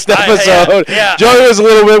from last episode. yeah. Joey was a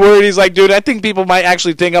little bit worried. He's like, dude, I think people might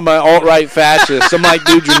actually think I'm an alt-right fascist. I'm like,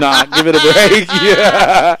 dude, you're not. Give it a break.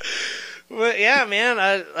 Yeah. But yeah,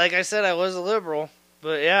 man, like I said, I was a liberal.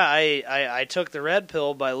 But yeah, I took the red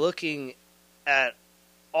pill by looking at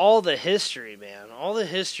all the history, man. All the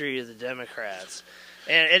history of the Democrats.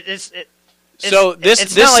 And this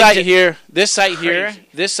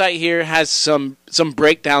site here has some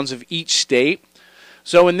breakdowns of each state.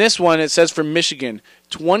 So in this one, it says for Michigan,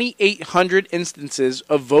 2,800 instances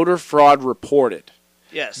of voter fraud reported.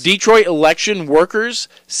 Yes. Detroit election workers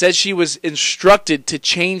says she was instructed to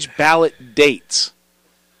change ballot dates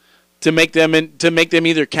to make them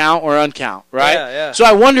either count or uncount, right? Yeah. So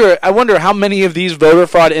I wonder how many of these voter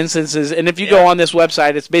fraud instances, and if you go on this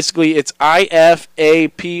website, it's ifapray.org.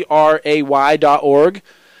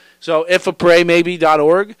 So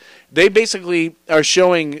ifapray.org. They basically are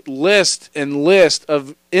showing list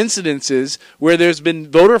of incidences where there's been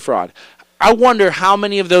voter fraud. I wonder how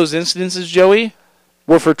many of those incidences, Joey,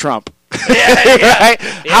 were for Trump. Right?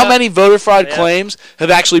 How many voter fraud claims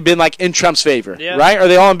have actually been in Trump's favor? Right? Are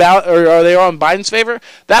they all in Biden's favor?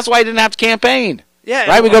 That's why he didn't have to campaign. Yeah,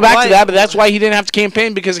 right. We go back to that, but that's why he didn't have to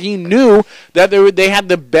campaign, because he knew that they had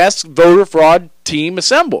the best voter fraud team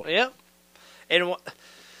assembled. Yep. And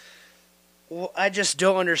I just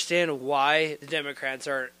don't understand why the Democrats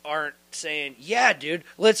aren't saying, "Yeah, dude,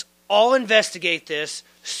 let's all investigate this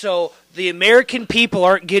so the American people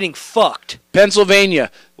aren't getting fucked."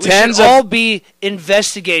 Pennsylvania, We should all be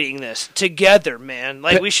investigating this together, man.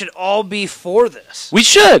 We should all be for this. We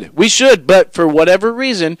should, but for whatever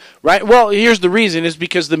reason, right? Well, here's the reason, is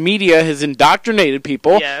because the media has indoctrinated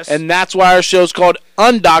people, and that's why our show's called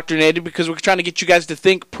Undoctrinated, because we're trying to get you guys to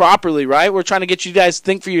think properly, right? We're trying to get you guys to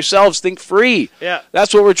think for yourselves, think free. Yeah.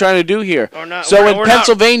 That's what we're trying to do here. So in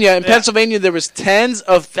Pennsylvania, there was tens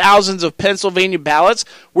of thousands of Pennsylvania ballots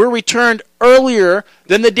were returned earlier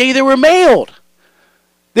than the day they were mailed.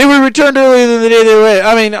 They were returned earlier than the day they were mailed.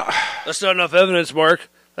 I mean, that's not enough evidence, Mark.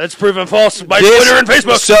 That's proven false by Twitter and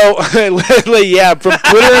Facebook. So, yeah, from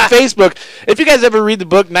Twitter and Facebook. If you guys ever read the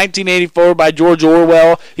book 1984 by George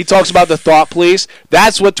Orwell, he talks about the thought police.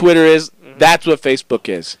 That's what Twitter is. That's what Facebook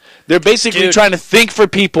is. They're basically trying to think for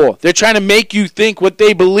people. They're trying to make you think what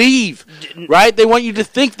they believe, right? They want you to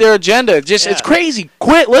think their agenda. It's crazy.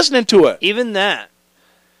 Quit listening to it. Even that.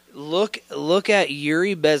 Look at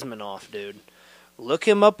Yuri Bezmenov, dude. Look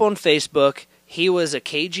him up on Facebook. He was a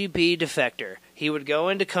KGB defector. He would go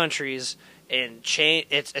into countries and change.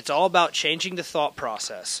 It's all about changing the thought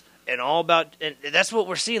process, and that's what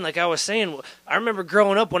we're seeing. Like I was saying, I remember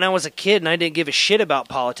growing up when I was a kid and I didn't give a shit about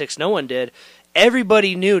politics. No one did.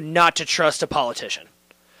 Everybody knew not to trust a politician.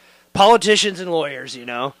 Politicians and lawyers,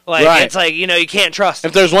 It's you can't trust him.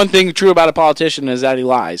 If there's one thing true about a politician, is that he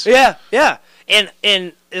lies. Yeah.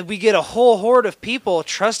 And we get a whole horde of people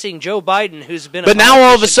trusting Joe Biden, who's been. But now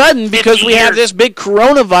all of a sudden, because we have this big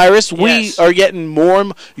coronavirus, we are getting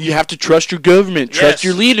more. You have to trust your government, trust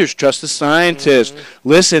your leaders, trust the scientists.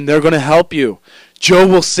 Listen, they're going to help you. Joe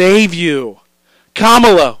will save you.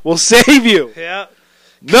 Kamala will save you. Yeah.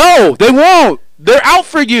 No, they won't. They're out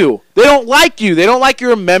for you. They don't like you. They don't like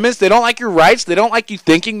your amendments. They don't like your rights. They don't like you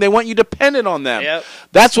thinking. They want you dependent on them. Yep.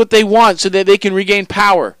 That's what they want so that they can regain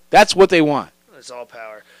power. That's what they want. It's all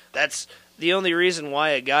power. That's the only reason why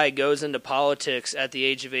a guy goes into politics at the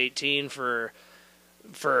age of 18 for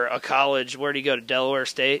a college. Where did he go, to Delaware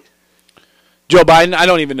State? Joe Biden? I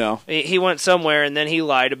don't even know. He went somewhere, and then he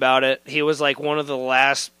lied about it. He was like one of the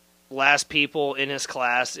last people in his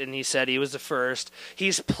class, and he said he was the first.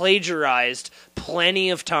 He's plagiarized plenty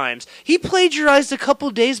of times. He plagiarized a couple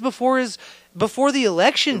days before the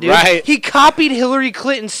election, dude. Right. He copied Hillary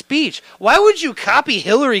Clinton's speech. Why would you copy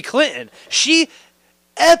Hillary Clinton? She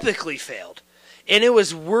epically failed. And it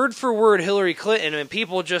was word for word Hillary Clinton, and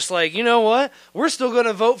people just like, you know what? We're still going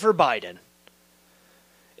to vote for Biden.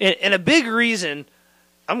 And a big reason,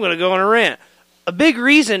 I'm going to go on a rant. A big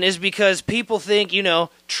reason is because people think,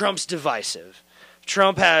 Trump's divisive.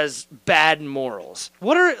 Trump has bad morals.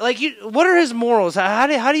 What are his morals? How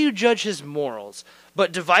do you judge his morals?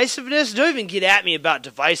 But divisiveness, don't even get at me about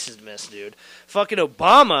divisiveness, dude. Fucking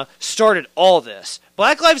Obama started all this.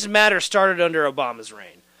 Black Lives Matter started under Obama's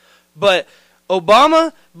reign. But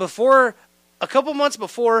Obama, a couple months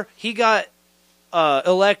before he got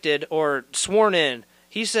elected or sworn in,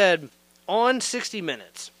 he said on 60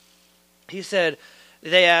 Minutes, he said,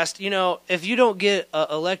 they asked, if you don't get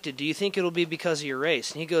elected, do you think it'll be because of your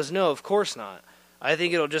race? And he goes, no, of course not. I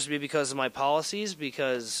think it'll just be because of my policies,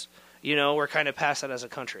 because, we're kind of past that as a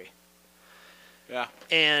country. Yeah.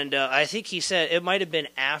 And I think he said it might have been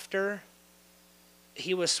after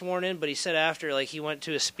he was sworn in, but he said after, like, he went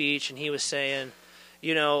to a speech and he was saying,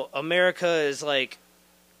 America is like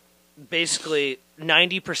basically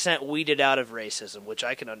 90% weeded out of racism, which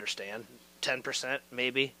I can understand. 10%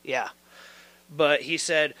 maybe. Yeah. But he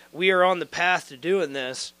said, we are on the path to doing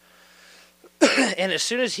this. And as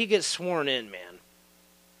soon as he gets sworn in, man,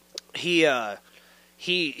 he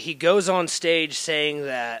goes on stage saying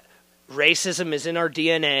that racism is in our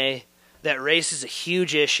DNA, that race is a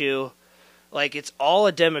huge issue. Like, it's all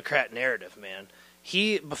a Democrat narrative, man.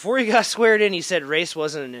 Before he got sworn in, he said race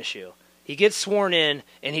wasn't an issue. He gets sworn in,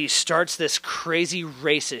 and he starts this crazy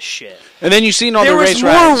racist shit. And then you've seen all the race riots.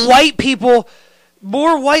 There was more white people,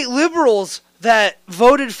 more white liberals that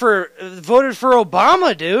voted for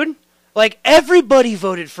Obama, dude. Like, everybody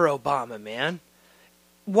voted for Obama, man.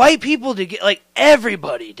 White people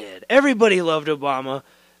everybody did. Everybody loved Obama.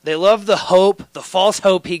 They loved the hope, the false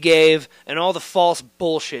hope he gave, and all the false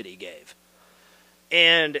bullshit he gave.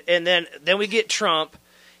 And then we get Trump.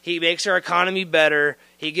 He makes our economy better.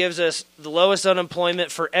 He gives us the lowest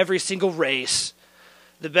unemployment for every single race,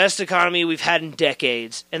 the best economy we've had in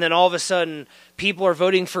decades. And then all of a sudden, people are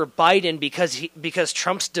voting for Biden because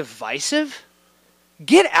Trump's divisive?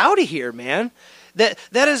 Get out of here, man. That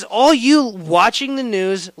is all you watching the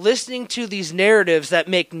news, listening to these narratives that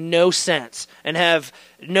make no sense and have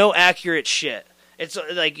no accurate shit. It's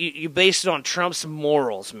like you base it on Trump's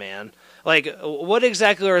morals, man. Like, what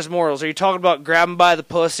exactly are his morals? Are you talking about grabbing by the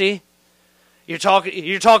pussy? You're talking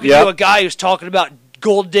to a guy who's talking about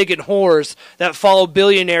gold-digging whores that follow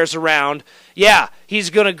billionaires around. Yeah,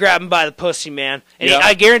 he's going to grab him by the pussy, man. And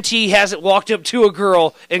I guarantee he hasn't walked up to a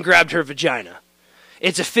girl and grabbed her vagina.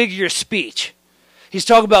 It's a figure of speech. He's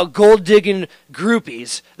talking about gold-digging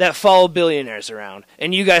groupies that follow billionaires around,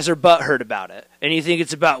 and you guys are butthurt about it, and you think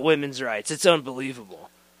it's about women's rights. It's unbelievable.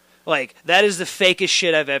 Like, that is the fakest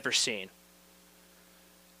shit I've ever seen.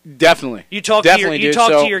 Definitely. You talk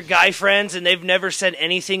to your guy friends, and they've never said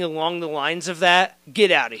anything along the lines of that.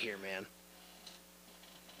 Get out of here, man.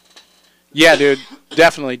 Yeah, dude.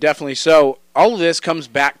 Definitely. So all of this comes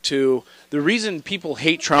back to the reason people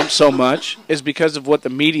hate Trump so much is because of what the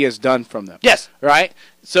media has done from them. Yes. Right?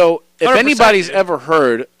 So if 100%, anybody's ever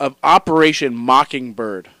heard of Operation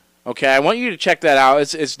Mockingbird, okay, I want you to check that out.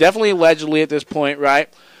 It's definitely allegedly at this point, right?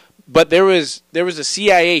 But there was a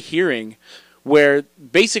CIA hearing where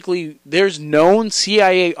basically there's known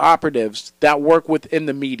CIA operatives that work within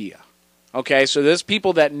the media. Okay, so there's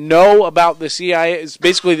people that know about the CIA. It's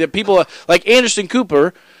basically the people like Anderson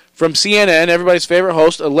Cooper from CNN, everybody's favorite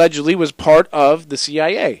host, allegedly was part of the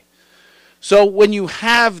CIA. So when you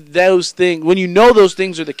have those things, when you know those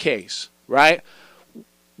things are the case, right,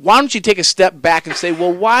 why don't you take a step back and say,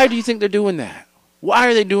 well, why do you think they're doing that? Why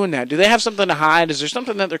are they doing that? Do they have something to hide? Is there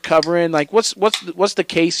something that they're covering? Like, what's the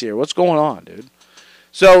case here? What's going on, dude?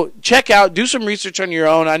 So check out, do some research on your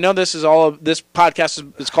own. I know this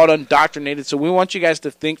podcast is called Undoctrinated, so we want you guys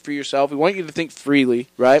to think for yourself. We want you to think freely,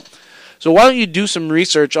 right? So why don't you do some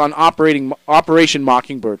research on Operation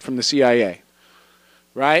Mockingbird from the CIA,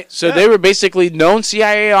 right? So they were basically known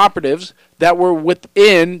CIA operatives that were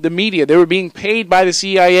within the media. They were being paid by the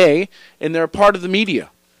CIA, and they're a part of the media.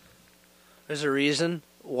 There's a reason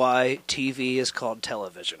why TV is called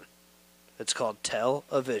television. It's called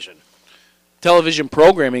television. Television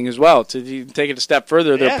programming as well. To take it a step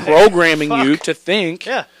further, they're programming you to think.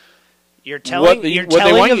 Yeah, you're telling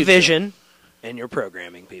a vision, and you're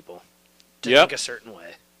programming people to think a certain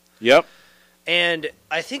way. Yep. And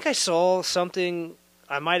I think I saw something.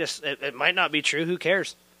 It might not be true. Who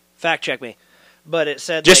cares? Fact check me. But it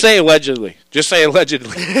said just say allegedly. Just say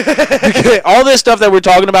allegedly. All this stuff that we're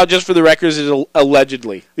talking about, just for the records, is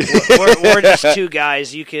allegedly. We're just two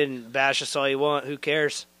guys. You can bash us all you want. Who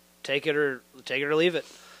cares? Take it or leave it.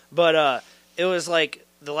 But it was like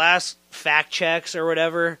the last fact checks or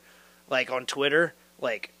whatever, like on Twitter,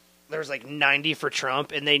 like there was like 90 for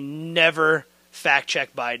Trump, and they never fact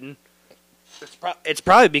check Biden. It's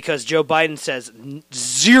probably because Joe Biden says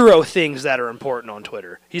zero things that are important on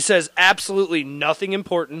Twitter. He says absolutely nothing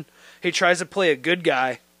important. He tries to play a good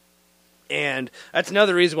guy. And that's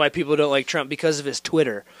another reason why people don't like Trump, because of his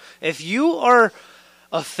Twitter. If you are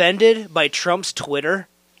offended by Trump's Twitter,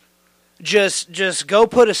 just go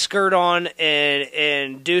put a skirt on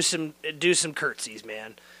and do some curtsies,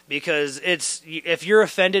 man. Because if you're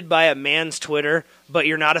offended by a man's Twitter, but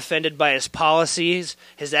you're not offended by his policies,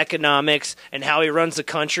 his economics, and how he runs the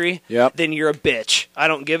country, then you're a bitch. I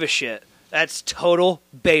don't give a shit. That's total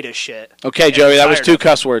beta shit. Okay, Joey, that was 2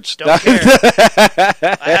 cuss words. Don't care.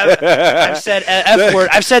 I've said F word.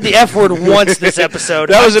 I've said the F word once this episode.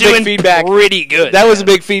 That was a big feedback. Pretty good. That was a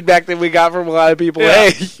big feedback that we got from a lot of people. Yeah.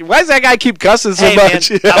 Hey, why does that guy keep cussing so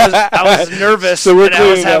much? Man, I was nervous, so and I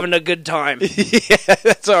was having a good time. Yeah,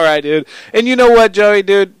 that's all right, dude. And you know what, Joey,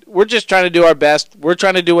 dude? We're just trying to do our best. We're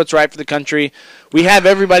trying to do what's right for the country. We have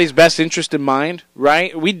everybody's best interest in mind,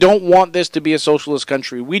 right? We don't want this to be a socialist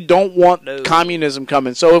country. We don't want communism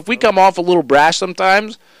coming. So if we come off a little brash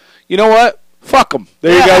sometimes, you know what? Fuck them.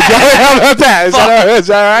 There you go, Joey. How about that? Is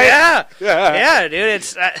that all right? Yeah, dude.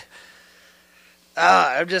 It's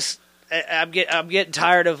I'm getting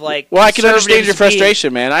tired of like. Well, I can understand your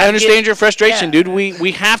frustration, man. I understand your frustration, dude.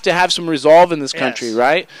 We have to have some resolve in this country,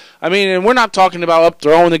 right? I mean, and we're not talking about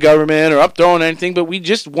upthrowing the government or upthrowing anything, but we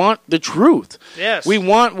just want the truth. Yes. We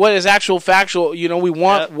want what is actual factual. You know, we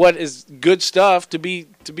want what is good stuff to be.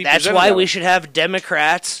 That's why we should have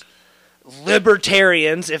Democrats,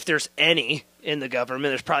 libertarians, if there's any in the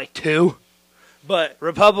government. There's probably 2. But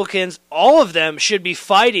Republicans, all of them should be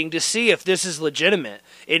fighting to see if this is legitimate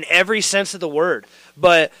in every sense of the word.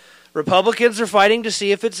 But Republicans are fighting to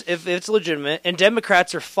see if it's legitimate, and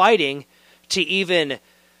Democrats are fighting to even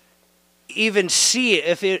see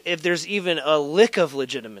if there's even a lick of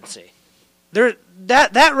legitimacy.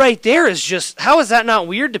 That right there is just, how is that not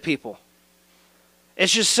weird to people?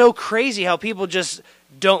 It's just so crazy how people just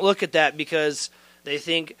don't look at that because they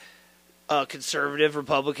think conservative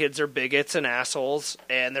Republicans are bigots and assholes,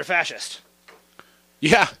 and they're fascist.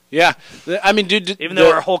 Yeah. I mean, dude. Even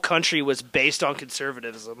though our whole country was based on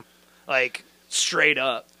conservatism, like straight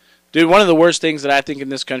up. Dude, one of the worst things that I think in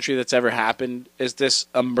this country that's ever happened is this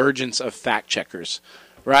emergence of fact checkers,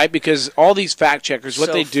 right? Because all these fact checkers,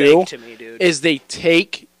 what they do is they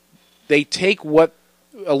take what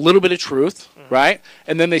a little bit of truth, right?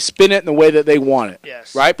 And then they spin it in the way that they want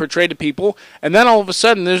it, right? Portrayed to people. And then all of a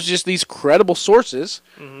sudden, there's just these credible sources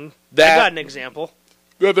that... I got an example.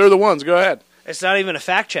 Yeah, they're the ones. Go ahead. It's not even a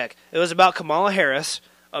fact check. It was about Kamala Harris,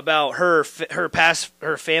 about her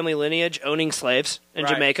family lineage owning slaves in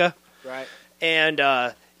Jamaica. Right.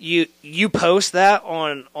 And you post that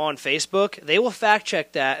on Facebook, they will fact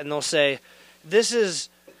check that, and they'll say,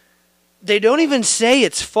 they don't even say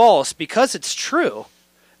it's false because it's true.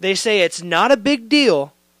 They say it's not a big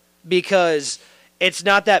deal because it's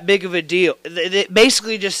not that big of a deal. They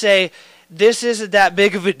basically just say, this isn't that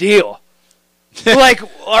big of a deal. Hey,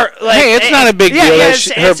 it's not a big deal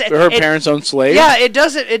that her parents own slaves. Yeah, it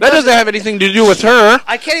doesn't. That doesn't have anything to do with her.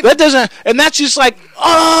 I can't even. That doesn't, and that's just like,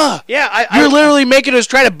 you're literally making us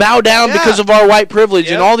try to bow down because of our white privilege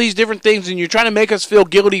and all these different things, and you're trying to make us feel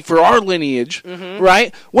guilty for our lineage,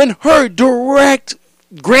 right? When her direct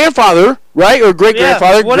grandfather, right, or great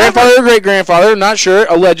grandfather, grandfather or great grandfather, not sure,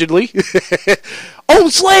 allegedly,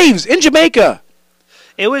 owned slaves in Jamaica.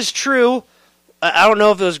 It was true. I don't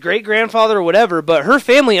know if it was great-grandfather or whatever, but her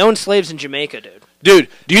family owned slaves in Jamaica, dude. Dude,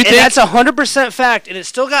 do you think... that's 100% fact, and it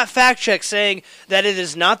still got fact checks saying that it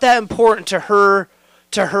is not that important to her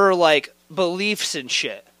to her like beliefs and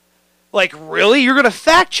shit. Like, really? You're gonna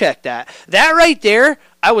fact check that? That right there,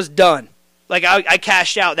 I was done. Like, I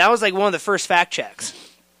cashed out. That was like one of the first fact checks.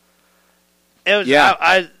 It was,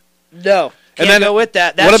 Yeah. No. And Can't then go with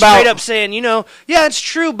that. That's what about- straight up saying, yeah, it's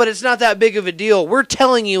true, but it's not that big of a deal. We're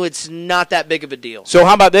telling you it's not that big of a deal. So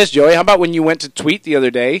how about this, Joey? How about when you went to tweet the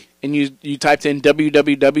other day and you typed in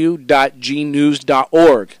www.gnews.org?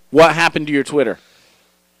 What happened to your Twitter?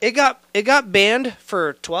 It got banned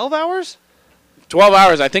for 12 hours? 12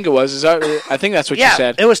 hours, I think it was. I think that's what you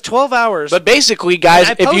said. It was 12 hours. But basically, guys,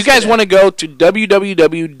 And I if you posted guys it. want to go to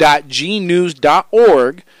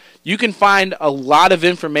www.gnews.org, you can find a lot of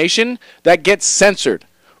information that gets censored,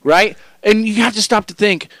 right? And you have to stop to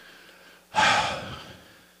think,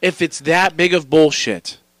 if it's that big of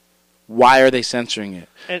bullshit, why are they censoring it?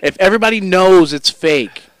 And- If everybody knows it's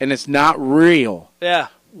fake and it's not real, yeah.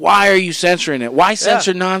 why are you censoring it? Why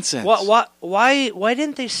censor nonsense? Why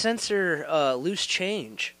didn't they censor Loose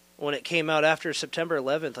Change when it came out after September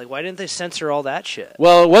 11th? Like, why didn't they censor all that shit?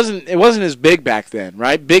 Well, it wasn't as big back then,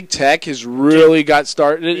 right? Big tech has really got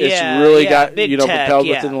started. Yeah, It's really got big tech, propelled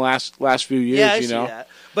yeah. within the last few years. Yeah, I see that.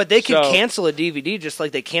 But they can So- cancel a DVD just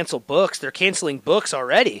like they cancel books. They're canceling books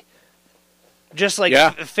already. Just like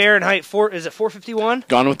Yeah. Fahrenheit 451?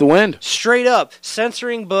 Gone with the Wind. Straight up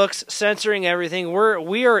censoring books, censoring everything.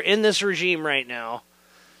 We are in this regime right now.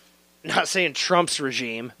 Not saying Trump's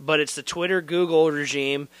regime, but it's the Twitter, Google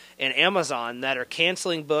regime, and Amazon that are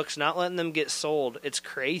canceling books, not letting them get sold. It's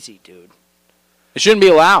crazy, dude. It shouldn't be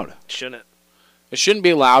allowed. Shouldn't. It shouldn't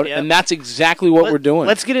be allowed, Yep. and that's exactly what we're doing.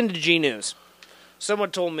 Let's get into G News.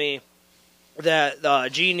 Someone told me that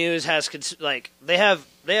G News has they have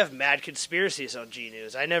mad conspiracies on G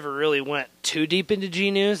News. I never really went too deep into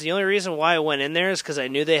G News. The only reason why I went in there is because I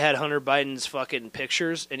knew they had Hunter Biden's fucking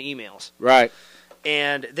pictures and emails, Right.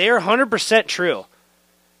 and they are 100% true.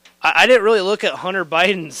 I didn't really look at Hunter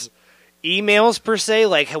Biden's emails per se,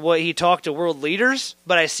 like what he talked to world leaders,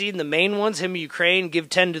 but I seen the main ones. Him, Ukraine, give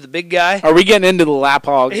 10 to the big guy. Are we getting into the lap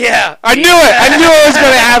hog? Yeah, I knew it. I knew it was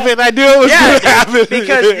going to happen. I knew it was going to happen.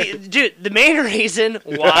 Because, dude, the main reason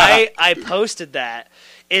why I posted that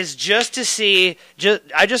is just to see.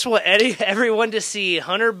 I just want everyone to see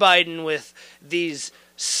Hunter Biden with these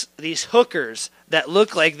hookers that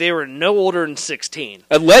look like they were no older than 16.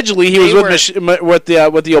 Allegedly, he was with the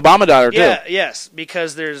Obama daughter too. Yeah, yes,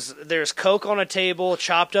 because there's coke on a table,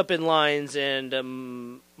 chopped up in lines,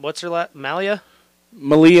 and what's her Malia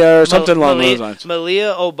Malia or something along those lines.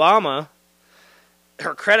 Malia Obama.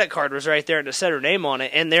 Her credit card was right there, and it said her name on it,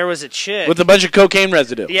 and there was a chick With a bunch of cocaine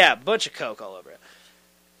residue. Yeah, a bunch of coke all over it.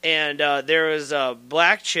 And there was a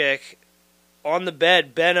black chick on the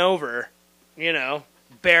bed, bent over,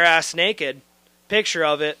 bare ass naked, picture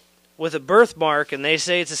of it with a birthmark, and they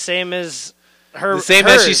say it's the same as her. The same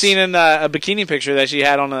hers. as she's seen in a bikini picture that she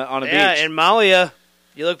had on a beach. Yeah, and Malia,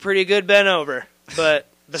 you look pretty good bent over, but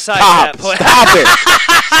besides Stop! that point, Stop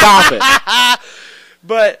it! Stop it!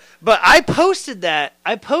 But I posted that.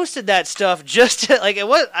 I posted that stuff just to, like, it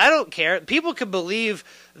was. I don't care. People could believe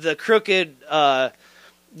the crooked, Hunter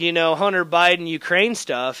Biden Ukraine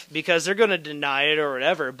stuff because they're going to deny it or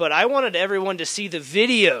whatever. But I wanted everyone to see the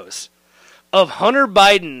videos of Hunter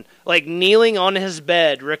Biden, like, kneeling on his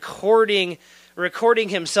bed, recording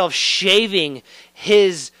himself shaving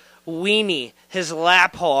his weenie, his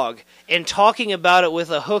lap hog, and talking about it with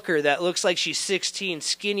a hooker that looks like she's 16,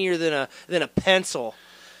 skinnier than a pencil.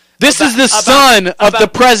 This is the son of the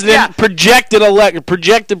president, projected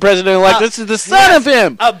president-elect. This is the son of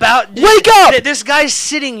him. Wake up! This guy's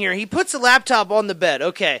sitting here. He puts a laptop on the bed.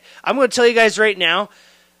 Okay, I'm going to tell you guys right now.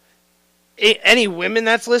 Any women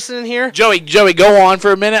that's listening here? Joey, go on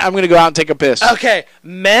for a minute. I'm going to go out and take a piss. Okay,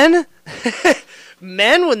 men,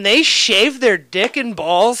 when they shave their dick and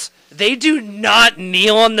balls, they do not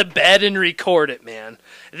kneel on the bed and record it, man.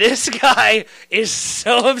 This guy is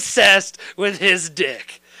so obsessed with his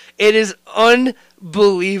dick. It is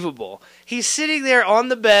unbelievable. He's sitting there on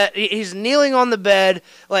the bed. He's kneeling on the bed,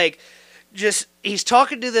 he's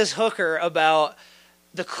talking to this hooker about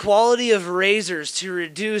the quality of razors to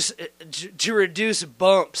reduce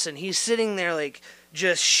bumps, and he's sitting there like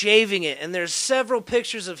just shaving it, and there's several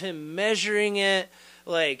pictures of him measuring it.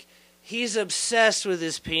 Like, he's obsessed with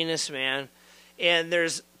his penis, man. And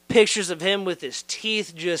there's pictures of him with his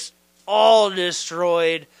teeth just all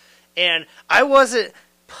destroyed. And I wasn't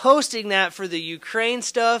posting that for the Ukraine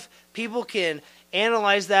stuff. People can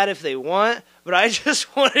analyze that if they want, but I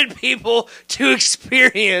just wanted people to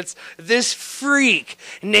experience this freak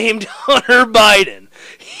named Hunter Biden.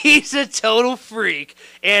 He's a total freak,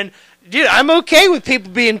 and Dude, I'm okay with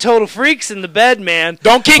people being total freaks in the bed, man.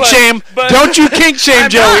 Don't kink shame. Don't you kink shame,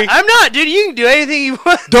 Joey. I'm not, dude. You can do anything you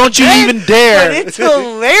want. Don't you even dare. But it's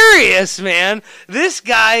hilarious, man. This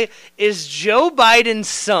guy is Joe Biden's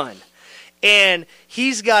son. And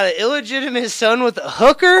he's got an illegitimate son with a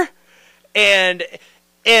hooker. And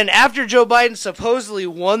after Joe Biden supposedly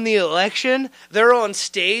won the election, they're on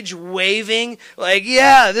stage waving like,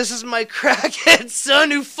 yeah, this is my crackhead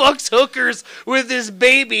son who fucks hookers with his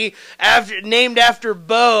baby named after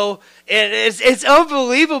Bo. And it's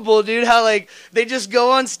unbelievable, dude, how, like, they just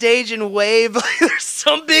go on stage and wave. Like, there's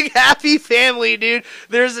some big happy family, dude.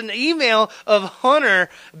 There's an email of Hunter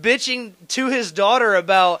bitching to his daughter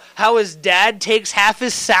about how his dad takes half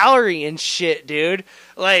his salary and shit, dude.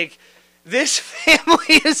 Like, this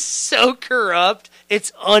family is so corrupt.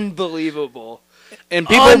 It's unbelievable. And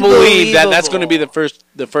people believe that that's going to be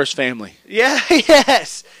the first family. Yeah,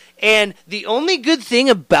 yes. And the only good thing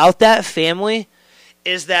about that family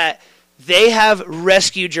is that they have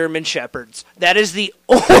rescue German Shepherds. That is the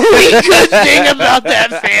only good thing about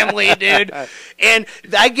that family, dude. And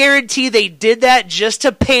I guarantee they did that just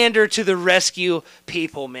to pander to the rescue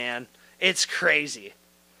people, man. It's crazy.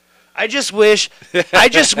 I just wish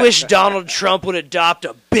Donald Trump would adopt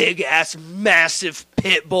a big-ass, massive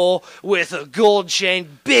pit bull with a gold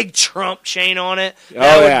chain, big Trump chain on it.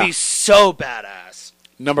 That would be so badass.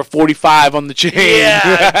 Number 45 on the chain.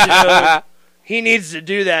 Yeah, dude. He needs to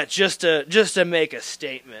do that just to make a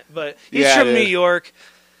statement. But he's from New York.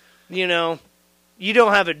 You know, you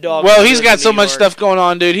don't have a dog. Well, he's got so much stuff going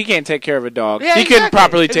on, dude. He can't take care of a dog. Yeah, he couldn't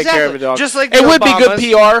properly take care of a dog. Just like it would be good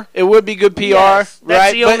PR. It would be good PR, yes, right?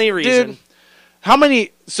 That's the only reason. Dude, how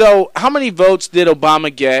many votes did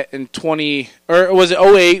Obama get in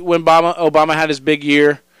 08 when Obama had his big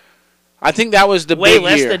year? I think that was the way big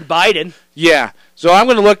less year. than Biden. Yeah. So I'm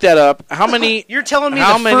going to look that up. How many? You're telling me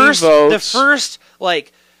the first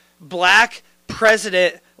like black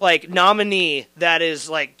president like nominee that is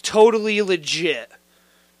like totally legit.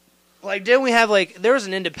 Like, didn't we have there was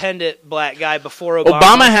an independent black guy before Obama?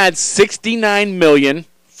 Obama had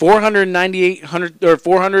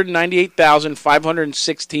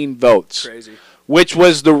 498,516 votes. Crazy. Which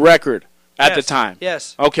was the record at the time.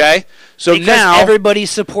 Yes. Okay. So because now everybody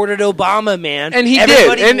supported Obama, man. And he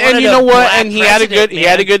Everybody did. And you know what? And he had a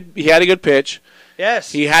good pitch.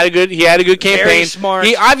 Yes. He had a good campaign. Very smart.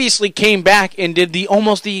 He obviously came back and did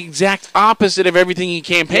almost the exact opposite of everything he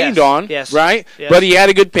campaigned on. Yes. Right? Yes. But he had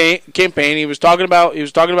a good campaign. He was talking about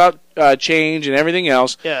change and everything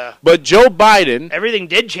else. Yeah. But Joe Biden, everything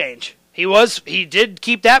did change. He did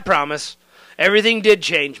keep that promise. Everything did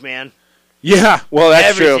change, man. Yeah. Well,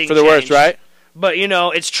 that's true for the worst, right? But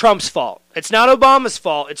it's Trump's fault. It's not Obama's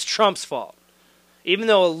fault. It's Trump's fault. Even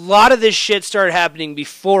though a lot of this shit started happening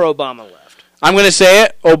before Obama left. I'm going to say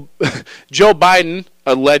it. Joe Biden,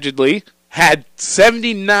 allegedly, had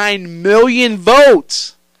 79 million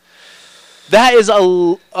votes. That is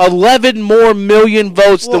 11 more million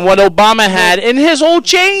votes than what Obama had in his whole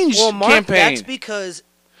change campaign. That's because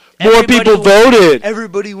more people voted.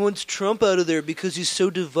 Everybody wants Trump out of there because he's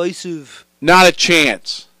so divisive. Not a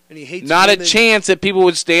chance. And he hates Not women. a chance that people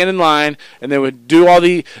would stand in line and they would do all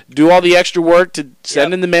the extra work to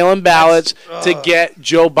send in the mail-in ballots to get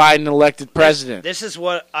Joe Biden elected president. This is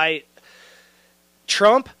what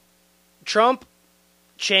Trump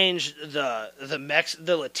changed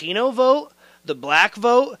the Latino vote, the black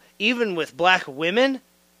vote, even with black women,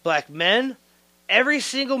 black men. Every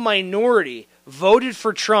single minority voted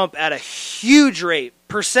for Trump at a huge rate,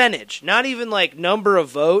 percentage, not even like number of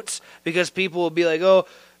votes, because people will be like, oh,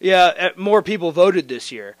 yeah, more people voted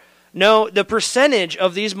this year. No, the percentage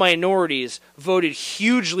of these minorities voted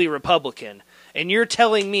hugely Republican. And you're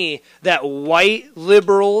telling me that white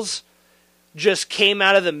liberals just came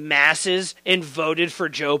out of the masses and voted for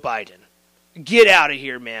Joe Biden? Get out of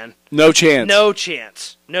here, man. No chance. No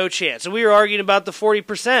chance. No chance. And we were arguing about the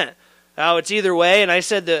 40%. How it's either way. And I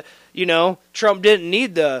said that, Trump didn't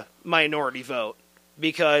need the minority vote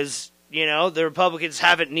because, the Republicans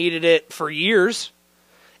haven't needed it for years.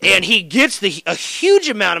 And he gets a huge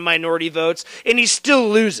amount of minority votes, and he still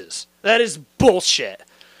loses. That is bullshit.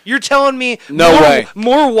 You're telling me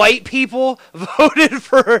more white people voted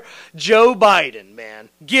for Joe Biden, man.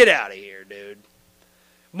 Get out of here, dude.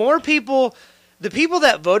 More people, the people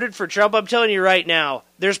that voted for Trump, I'm telling you right now,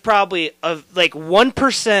 there's probably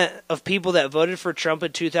 1% of people that voted for Trump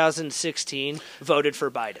in 2016 voted for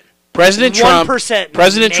Biden. President Trump 1%,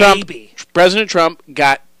 President Trump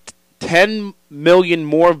got 10 million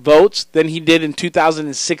more votes than he did in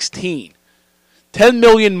 2016. 10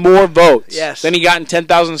 million more votes than he got in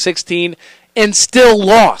 2016 and still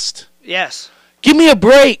lost. Yes. Give me a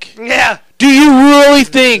break. Yeah. Do you really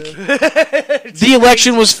think the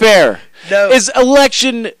election was fair? No. Is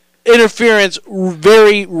election interference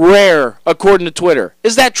very rare, according to Twitter?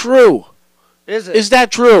 Is that true? Is it? Is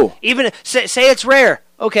that true? Even say it's rare.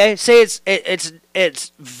 Okay, say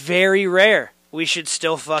it's very rare. We should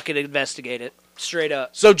still fucking investigate it. Straight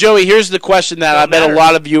up. So, Joey, here's the question that I bet matter. a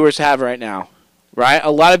lot of viewers have right now. Right?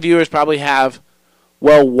 A lot of viewers probably have,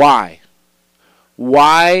 well, why?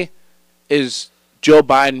 Why is Joe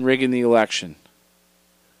Biden rigging the election?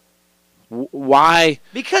 Why?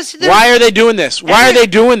 Because why are they doing this? Why are they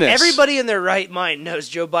doing this? Everybody in their right mind knows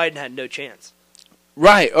Joe Biden had no chance.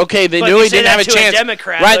 Right. Okay. They But knew you he say didn't that have a to a chance.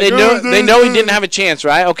 Democrat, Right. like, They know he didn't have a chance.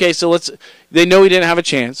 Right. Okay. So they know he didn't have a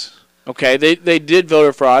chance. Okay. They did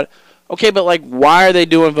voter fraud. Okay. But like, why are they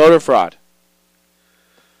doing voter fraud?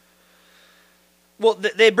 Well,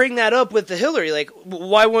 they bring that up with the Hillary. Like,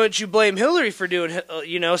 why wouldn't you blame Hillary for doing?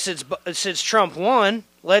 Since Trump won,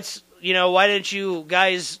 why didn't you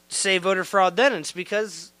guys say voter fraud then? It's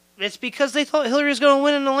because they thought Hillary was going to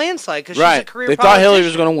win in a landslide because she's a career They politician. thought Hillary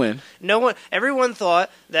was going to win. Everyone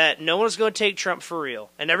thought that no one was going to take Trump for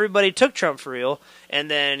real, and everybody took Trump for real. And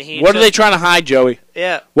then What are they trying to hide, Joey?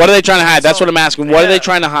 Yeah. What are they trying to hide? That's what I'm asking. What are they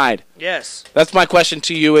trying to hide? Yes. That's my question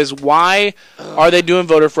to you: is why are they doing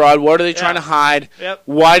voter fraud? What are they trying to hide? Yep.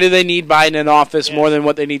 Why do they need Biden in office more than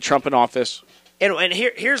what they need Trump in office? And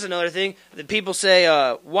here's another thing that people say: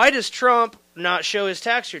 why does Trump not show his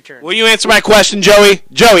tax return? Will you answer my question, Joey?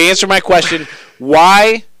 Joey, answer my question.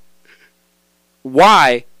 Why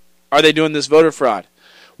are they doing this voter fraud?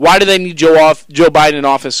 Why do they need Joe Biden in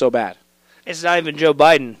office so bad? It's not even Joe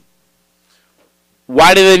Biden.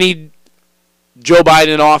 Why do they need Joe Biden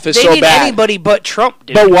in office so bad? They need anybody but Trump,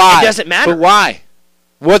 dude. But why? It doesn't matter. But why?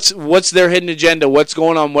 What's their hidden agenda? What's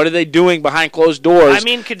going on? What are they doing behind closed doors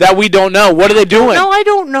that we don't know? What are they doing? No, I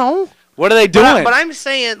don't know. What are they doing? But I'm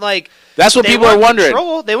saying, like... That's what people are wondering.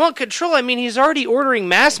 Control. They want control. I mean, he's already ordering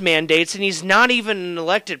mask mandates, and he's not even an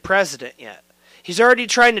elected president yet. He's already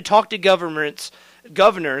trying to talk to governors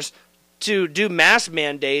to do mask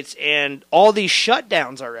mandates and all these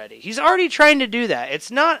shutdowns already. He's already trying to do that.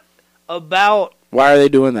 It's not about... Why are they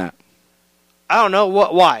doing that? I don't know.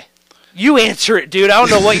 Why? You answer it, dude. I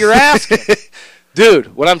don't know what you're asking.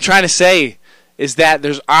 Dude, what I'm trying to say is that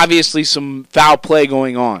there's obviously some foul play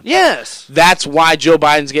going on. Yes. That's why Joe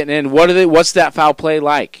Biden's getting in. What's that foul play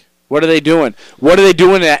like? What are they doing? What are they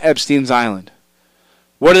doing at Epstein's Island?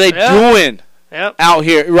 What are they doing out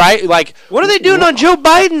here, right? Like, what are they doing on Joe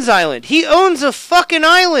Biden's island? He owns a fucking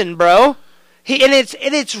island, bro.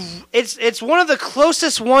 It's one of the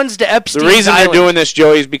closest ones to Epstein's Island. The reason they're doing this,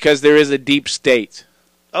 Joey, is because there is a deep state.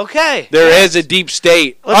 Okay. There is a deep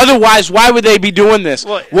state. Otherwise, why would they be doing this?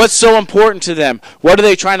 What's so important to them? What are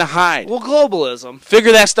they trying to hide? Well, globalism.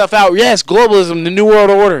 Figure that stuff out. Yes, globalism, the New World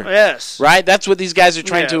Order. Yes. Right? That's what these guys are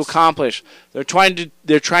trying to accomplish. They're trying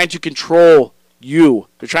to control you.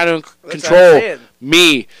 They're trying to control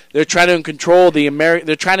me. They're trying to control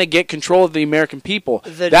they're trying to get control of the American people.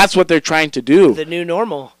 That's what they're trying to do. The new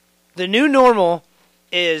normal. The new normal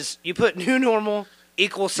is you put new normal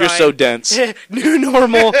equals sign. You're so dense. New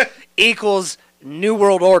normal equals New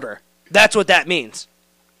World Order. That's what that means.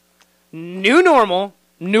 New normal,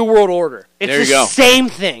 New World Order. It's the same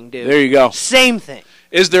thing, dude. There you go. Same thing.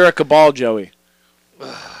 Is there a cabal, Joey?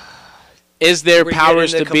 Is there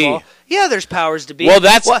powers to be? Yeah, there's powers to be. Well,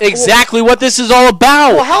 that's exactly what this is all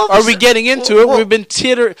about. Well, are we getting into it? We've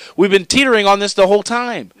been teetering on this the whole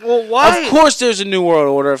time. Well, why? Of course there's a New World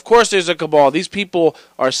Order. Of course there's a cabal. These people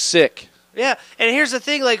are sick. Yeah, and here's the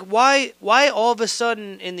thing, like, why all of a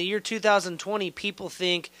sudden in the year 2020 people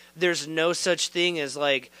think there's no such thing as,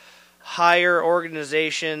 like, higher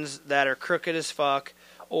organizations that are crooked as fuck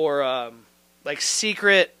or, like,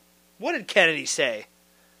 secret, what did Kennedy say?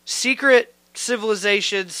 Secret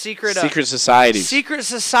civilizations, secret societies. Secret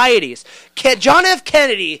societies. John F.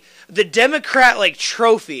 Kennedy, the Democrat, like,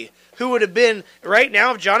 trophy, who would have been, right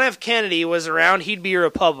now, if John F. Kennedy was around, he'd be a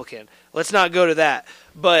Republican. Let's not go to that.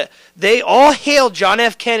 But they all hailed John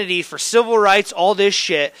F. Kennedy for civil rights, all this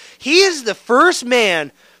shit. He is the first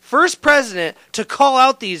president to call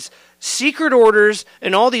out these secret orders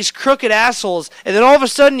and all these crooked assholes, and then all of a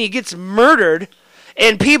sudden he gets murdered,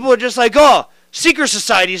 and people are just like, oh, secret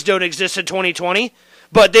societies don't exist in 2020,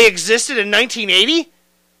 but they existed in 1980?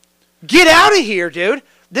 Get out of here, dude.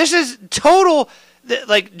 This is total,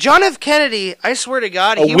 like, John F. Kennedy, I swear to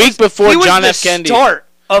God, he was John F. Kennedy. Start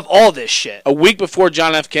of all this shit. A week before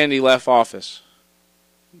John F. Kennedy left office.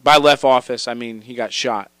 By left office, I mean he got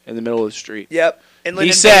shot in the middle of the street. Yep. And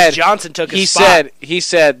Lyndon Johnson took his spot. He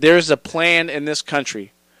said there's a plan in this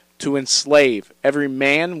country to enslave every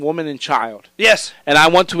man, woman, and child. Yes. And I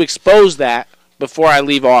want to expose that before I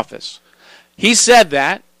leave office. He said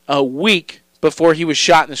that a week before he was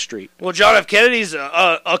shot in the street. Well, John F. Kennedy's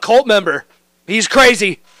a cult member. He's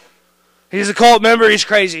crazy. He's a cult member. He's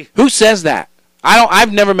crazy. Who says that?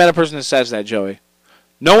 I've never met a person that says that, Joey.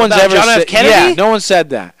 No one's About ever John F. said. Kennedy? Yeah, no one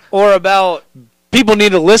said that. Or about... People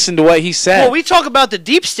need to listen to what he said. Well, we talk about the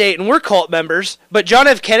deep state, and we're cult members. But John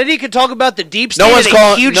F. Kennedy could talk about the deep state in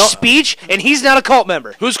a huge speech, and he's not a cult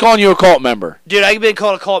member. Who's calling you a cult member? Dude, I've been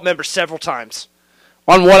called a cult member several times.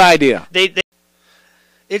 On what idea?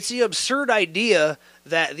 It's the absurd idea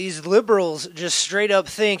that these liberals just straight up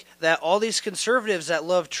think that all these conservatives that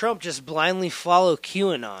love Trump just blindly follow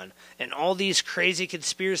QAnon. And all these crazy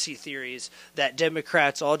conspiracy theories that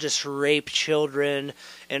Democrats all just rape children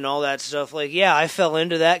and all that stuff. Like, yeah, I fell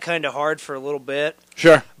into that kind of hard for a little bit.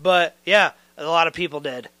 Sure. But, yeah, a lot of people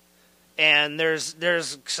did. And there's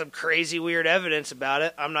some crazy weird evidence about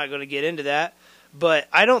it. I'm not going to get into that. But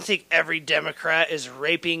I don't think every Democrat is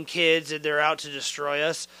raping kids and they're out to destroy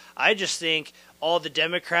us. I just think all the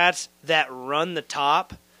Democrats that run the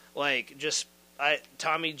top, like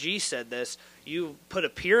Tommy G said this, you put a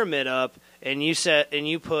pyramid up and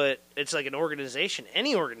you put, it's like an organization,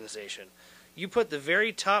 any organization. You put the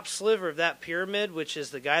very top sliver of that pyramid, which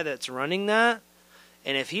is the guy that's running that,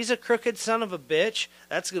 and if he's a crooked son of a bitch,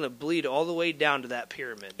 that's going to bleed all the way down to that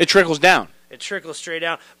pyramid. It trickles down. It trickles straight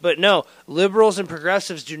down. But no, liberals and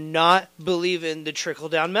progressives do not believe in the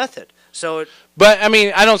trickle-down method. But, I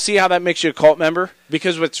mean, I don't see how that makes you a cult member,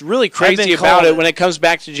 because what's really crazy about it when it comes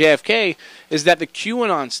back to JFK is that the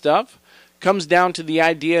QAnon stuff comes down to the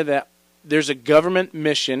idea that there's a government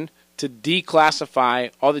mission to declassify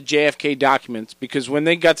all the JFK documents, because when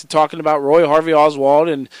they got to talking about Roy Harvey Oswald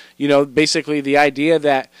and, basically the idea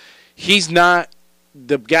that he's not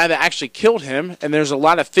the guy that actually killed him, and there's a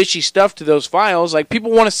lot of fishy stuff to those files, like, people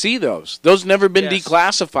want to see those. Those never been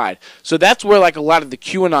declassified. So that's where, like, a lot of the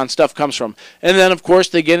QAnon stuff comes from. And then, of course,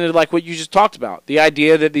 they get into, like, what you just talked about. The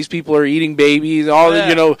idea that these people are eating babies,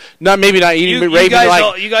 maybe not eating, but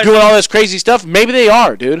raping, doing all this crazy stuff. Maybe they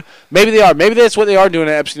are, dude. Maybe they are. Maybe that's what they are doing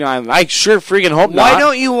at Epstein Island. I sure freaking hope not. Why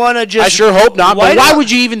don't you want to just... I sure hope not, but why would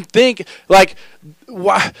you even think, like,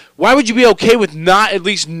 why would you be okay with not at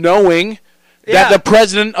least knowing... that the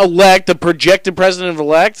president-elect, the projected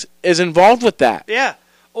president-elect, is involved with that. Yeah.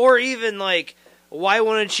 Or even, like, why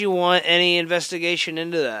wouldn't you want any investigation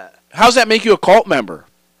into that? How does that make you a cult member?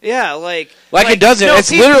 Yeah, like it doesn't. No,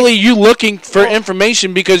 it's literally you looking for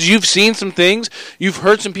information because you've seen some things, you've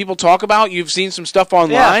heard some people talk about, you've seen some stuff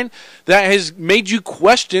online that has made you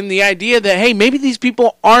question the idea that, hey, maybe these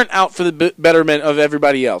people aren't out for the betterment of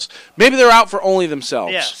everybody else. Maybe they're out for only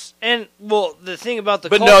themselves. Yes. And, well, the thing about the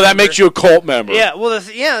cult member... But no, that makes you a cult member. Yeah, well,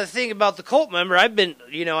 the thing about the cult member, I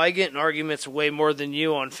get in arguments way more than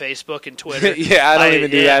you on Facebook and Twitter. Yeah, I don't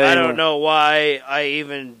even do that anymore. I don't know why I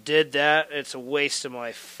even did that. It's a waste of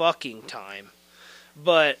my fucking time.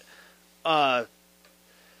 But the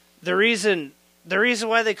reason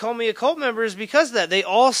why they call me a cult member is because of that. They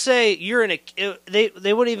all say you're in a...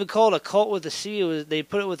 They wouldn't even call it a cult with a C. They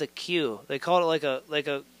put it with a Q. They called it like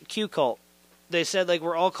a Q cult. They said, like,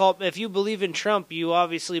 we're all called... If you believe in Trump, you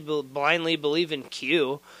obviously blindly believe in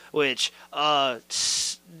Q, which I'd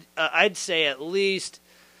say at least...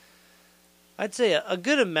 I'd say a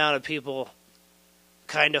good amount of people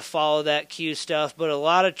kind of follow that Q stuff, but a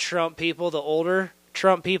lot of Trump people, the older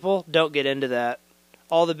Trump people, don't get into that.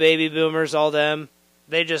 All the baby boomers, all them...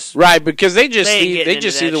 They just because they just see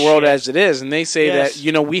the world as it is, and they say that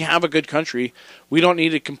we have a good country. We don't need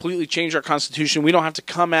to completely change our constitution. We don't have to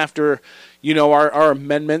come after our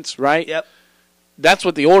amendments, right? Yep. That's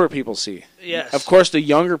what the older people see. Yes. Of course, the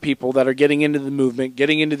younger people that are getting into the movement,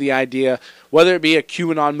 getting into the idea, whether it be a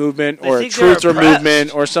QAnon movement or a truther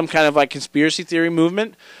movement or some kind of like conspiracy theory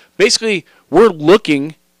movement, basically we're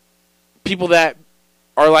looking people that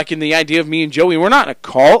are like in the idea of me and Joey. We're not in a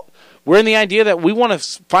cult. We're in the idea that we want to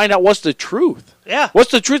find out what's the truth. Yeah. What's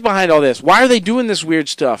the truth behind all this? Why are they doing this weird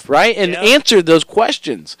stuff, right? And answer those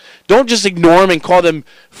questions. Don't just ignore them and call them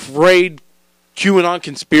frayed QAnon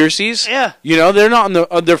conspiracies. Yeah. They're not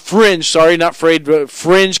on the fringe, sorry, not frayed, but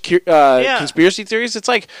fringe conspiracy theories. It's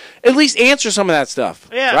like, at least answer some of that stuff.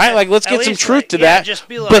 Yeah. Right? Like, let's get some truth to that. Just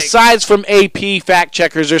be like, besides from AP fact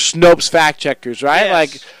checkers or Snopes fact checkers, right? Yes.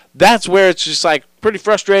 Like, that's where it's just, like, pretty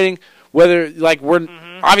frustrating. Whether, like, we're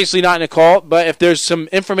obviously not in a cult, but if there's some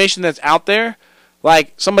information that's out there,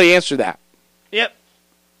 like, somebody answer that. Yep.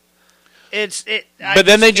 But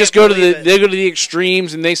then they just go to the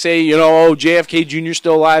extremes and they say, JFK Jr.'s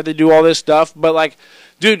still alive. They do all this stuff. But, like,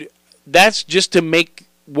 dude, that's just to make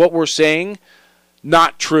what we're saying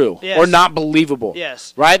not true Yes. or not believable.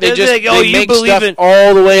 Yes. Right? They They're just like, they make stuff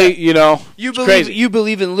all the way, You it's believe crazy. you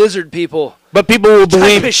believe in lizard people. But people will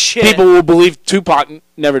Type of shit. believe Tupac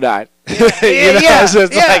never died. Yeah, So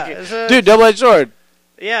it's like, dude, double-edged sword.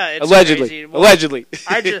 Yeah, it's Allegedly. crazy. Well, Allegedly.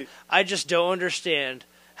 I just don't understand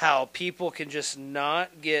how people can just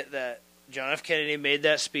not get that John F. Kennedy made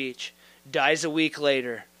that speech, dies a week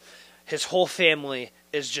later, his whole family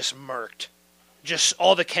is just murked. Just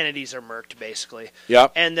all the Kennedys are murked, basically.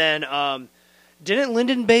 Yep. And then, didn't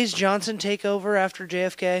Lyndon Baines Johnson take over after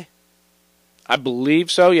JFK? I believe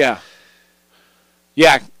so, yeah.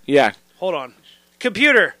 Yeah. Hold on.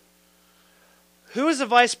 Computer. Who was the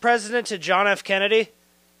vice president to John F. Kennedy?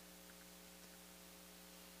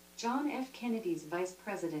 John F. Kennedy's vice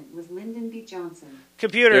president was Lyndon B. Johnson.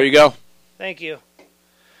 Computer. There you go. Thank you.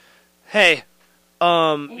 Hey,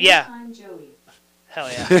 yeah. I'm Joey. Hell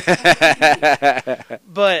yeah.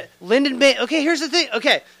 But Lyndon Baines... Okay, here's the thing.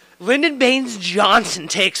 Okay, Lyndon Baines Johnson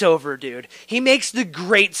takes over, dude. He makes the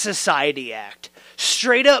Great Society Act.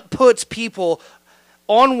 Straight up puts people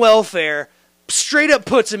on welfare, straight up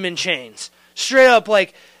puts them in chains. Straight up,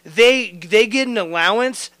 like, they get an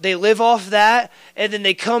allowance, they live off that, and then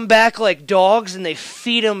they come back like dogs and they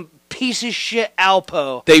feed them piece of shit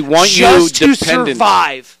Alpo. They want just you to dependent.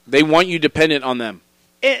 survive. They want you dependent on them.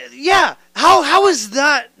 Yeah. How is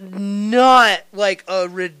that not like a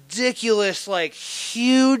ridiculous, like,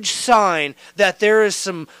 huge sign that there is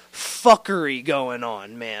some fuckery going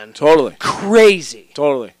on, man? Totally. Crazy.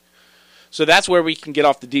 Totally. So that's where we can get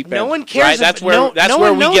off the deep end. No one cares Right? That's ab- where no- that's no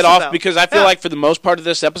where one we knows get off about. because I feel Yeah. like for the most part of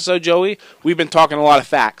this episode, Joey, we've been talking a lot of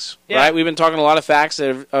facts. Yeah. Right? We've been talking a lot of facts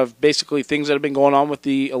of basically things that have been going on with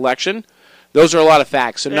the election. Those are a lot of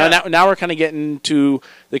facts. So Yeah. now we're kind of getting to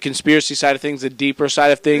the conspiracy side of things, the deeper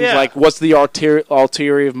side of things, Yeah. like what's the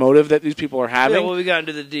ulterior motive that these people are having. Yeah, well, we got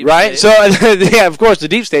into the deep right? state. So yeah, of course, the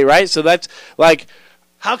deep state, right? So that's like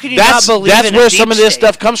How can you that's not believe that's in a where deep some of this state?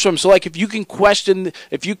 stuff comes from. So like if you can question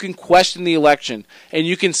the election and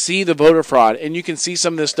you can see the voter fraud and you can see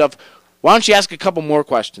some of this stuff, why don't you ask a couple more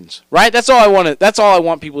questions? Right? That's all I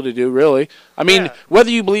want people to do, really. I mean, Yeah.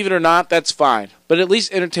 whether you believe it or not, that's fine. But at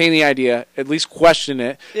least entertain the idea, at least question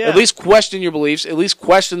it. Yeah. At least question your beliefs, at least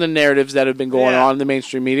question the narratives that have been going Yeah. on in the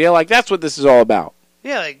mainstream media. Like that's what this is all about.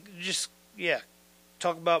 Yeah, like, just,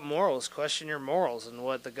 talk about morals, question your morals and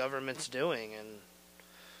what the government's doing, and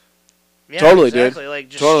Totally, dude. exactly. Like,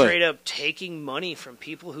 just Totally. straight up taking money from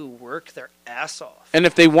people who work their ass off. And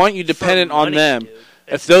if they want you for dependent on money, them, dude.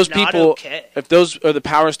 if It's those not people, okay. if those are the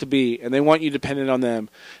powers to be, and they want you dependent on them,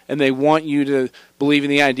 and they want you to believe in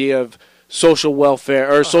the idea of social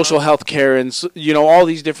welfare or social health care and all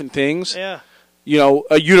these different things, Yeah,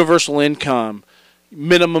 a universal income,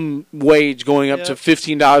 minimum wage going up Yep. to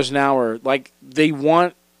 $15 an hour, like they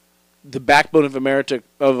want the backbone of America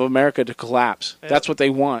to collapse. Yep. That's what they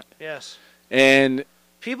want. yes. And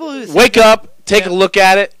People who wake up, take Yeah. a look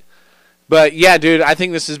at it. But yeah, dude, I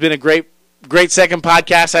think this has been a great second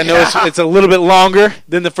podcast. I know it's a little bit longer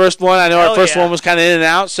than the first one. I know Hell our first yeah. one was kind of in and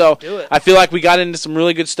out, so Do it. I feel like we got into some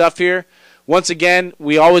really good stuff here. Once again,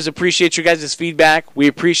 we always appreciate your guys' feedback. We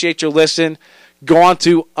appreciate your listen. Go on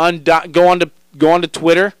to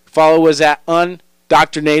Twitter. Follow us at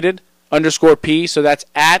undoctrinated_P. So that's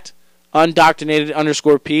at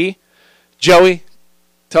undoctrinated_P. Joey,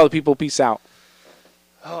 tell the people peace out.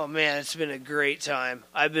 Oh, man, it's been a great time.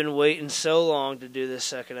 I've been waiting so long to do this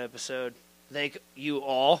second episode. Thank you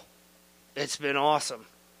all. It's been awesome.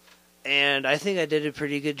 And I think I did a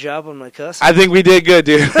pretty good job on my cussing. I think we did good,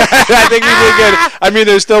 dude. I think we did good. I mean,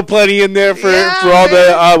 there's still plenty in there for all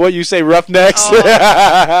the, what you say, roughnecks. Oh.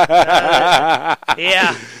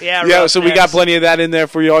 Yeah. Yeah, so we got roughnecks. plenty of that in there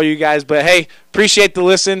for all you guys. But hey, appreciate the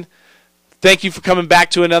listen. Thank you for coming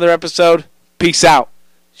back to another episode. Peace out.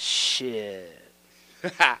 Shit.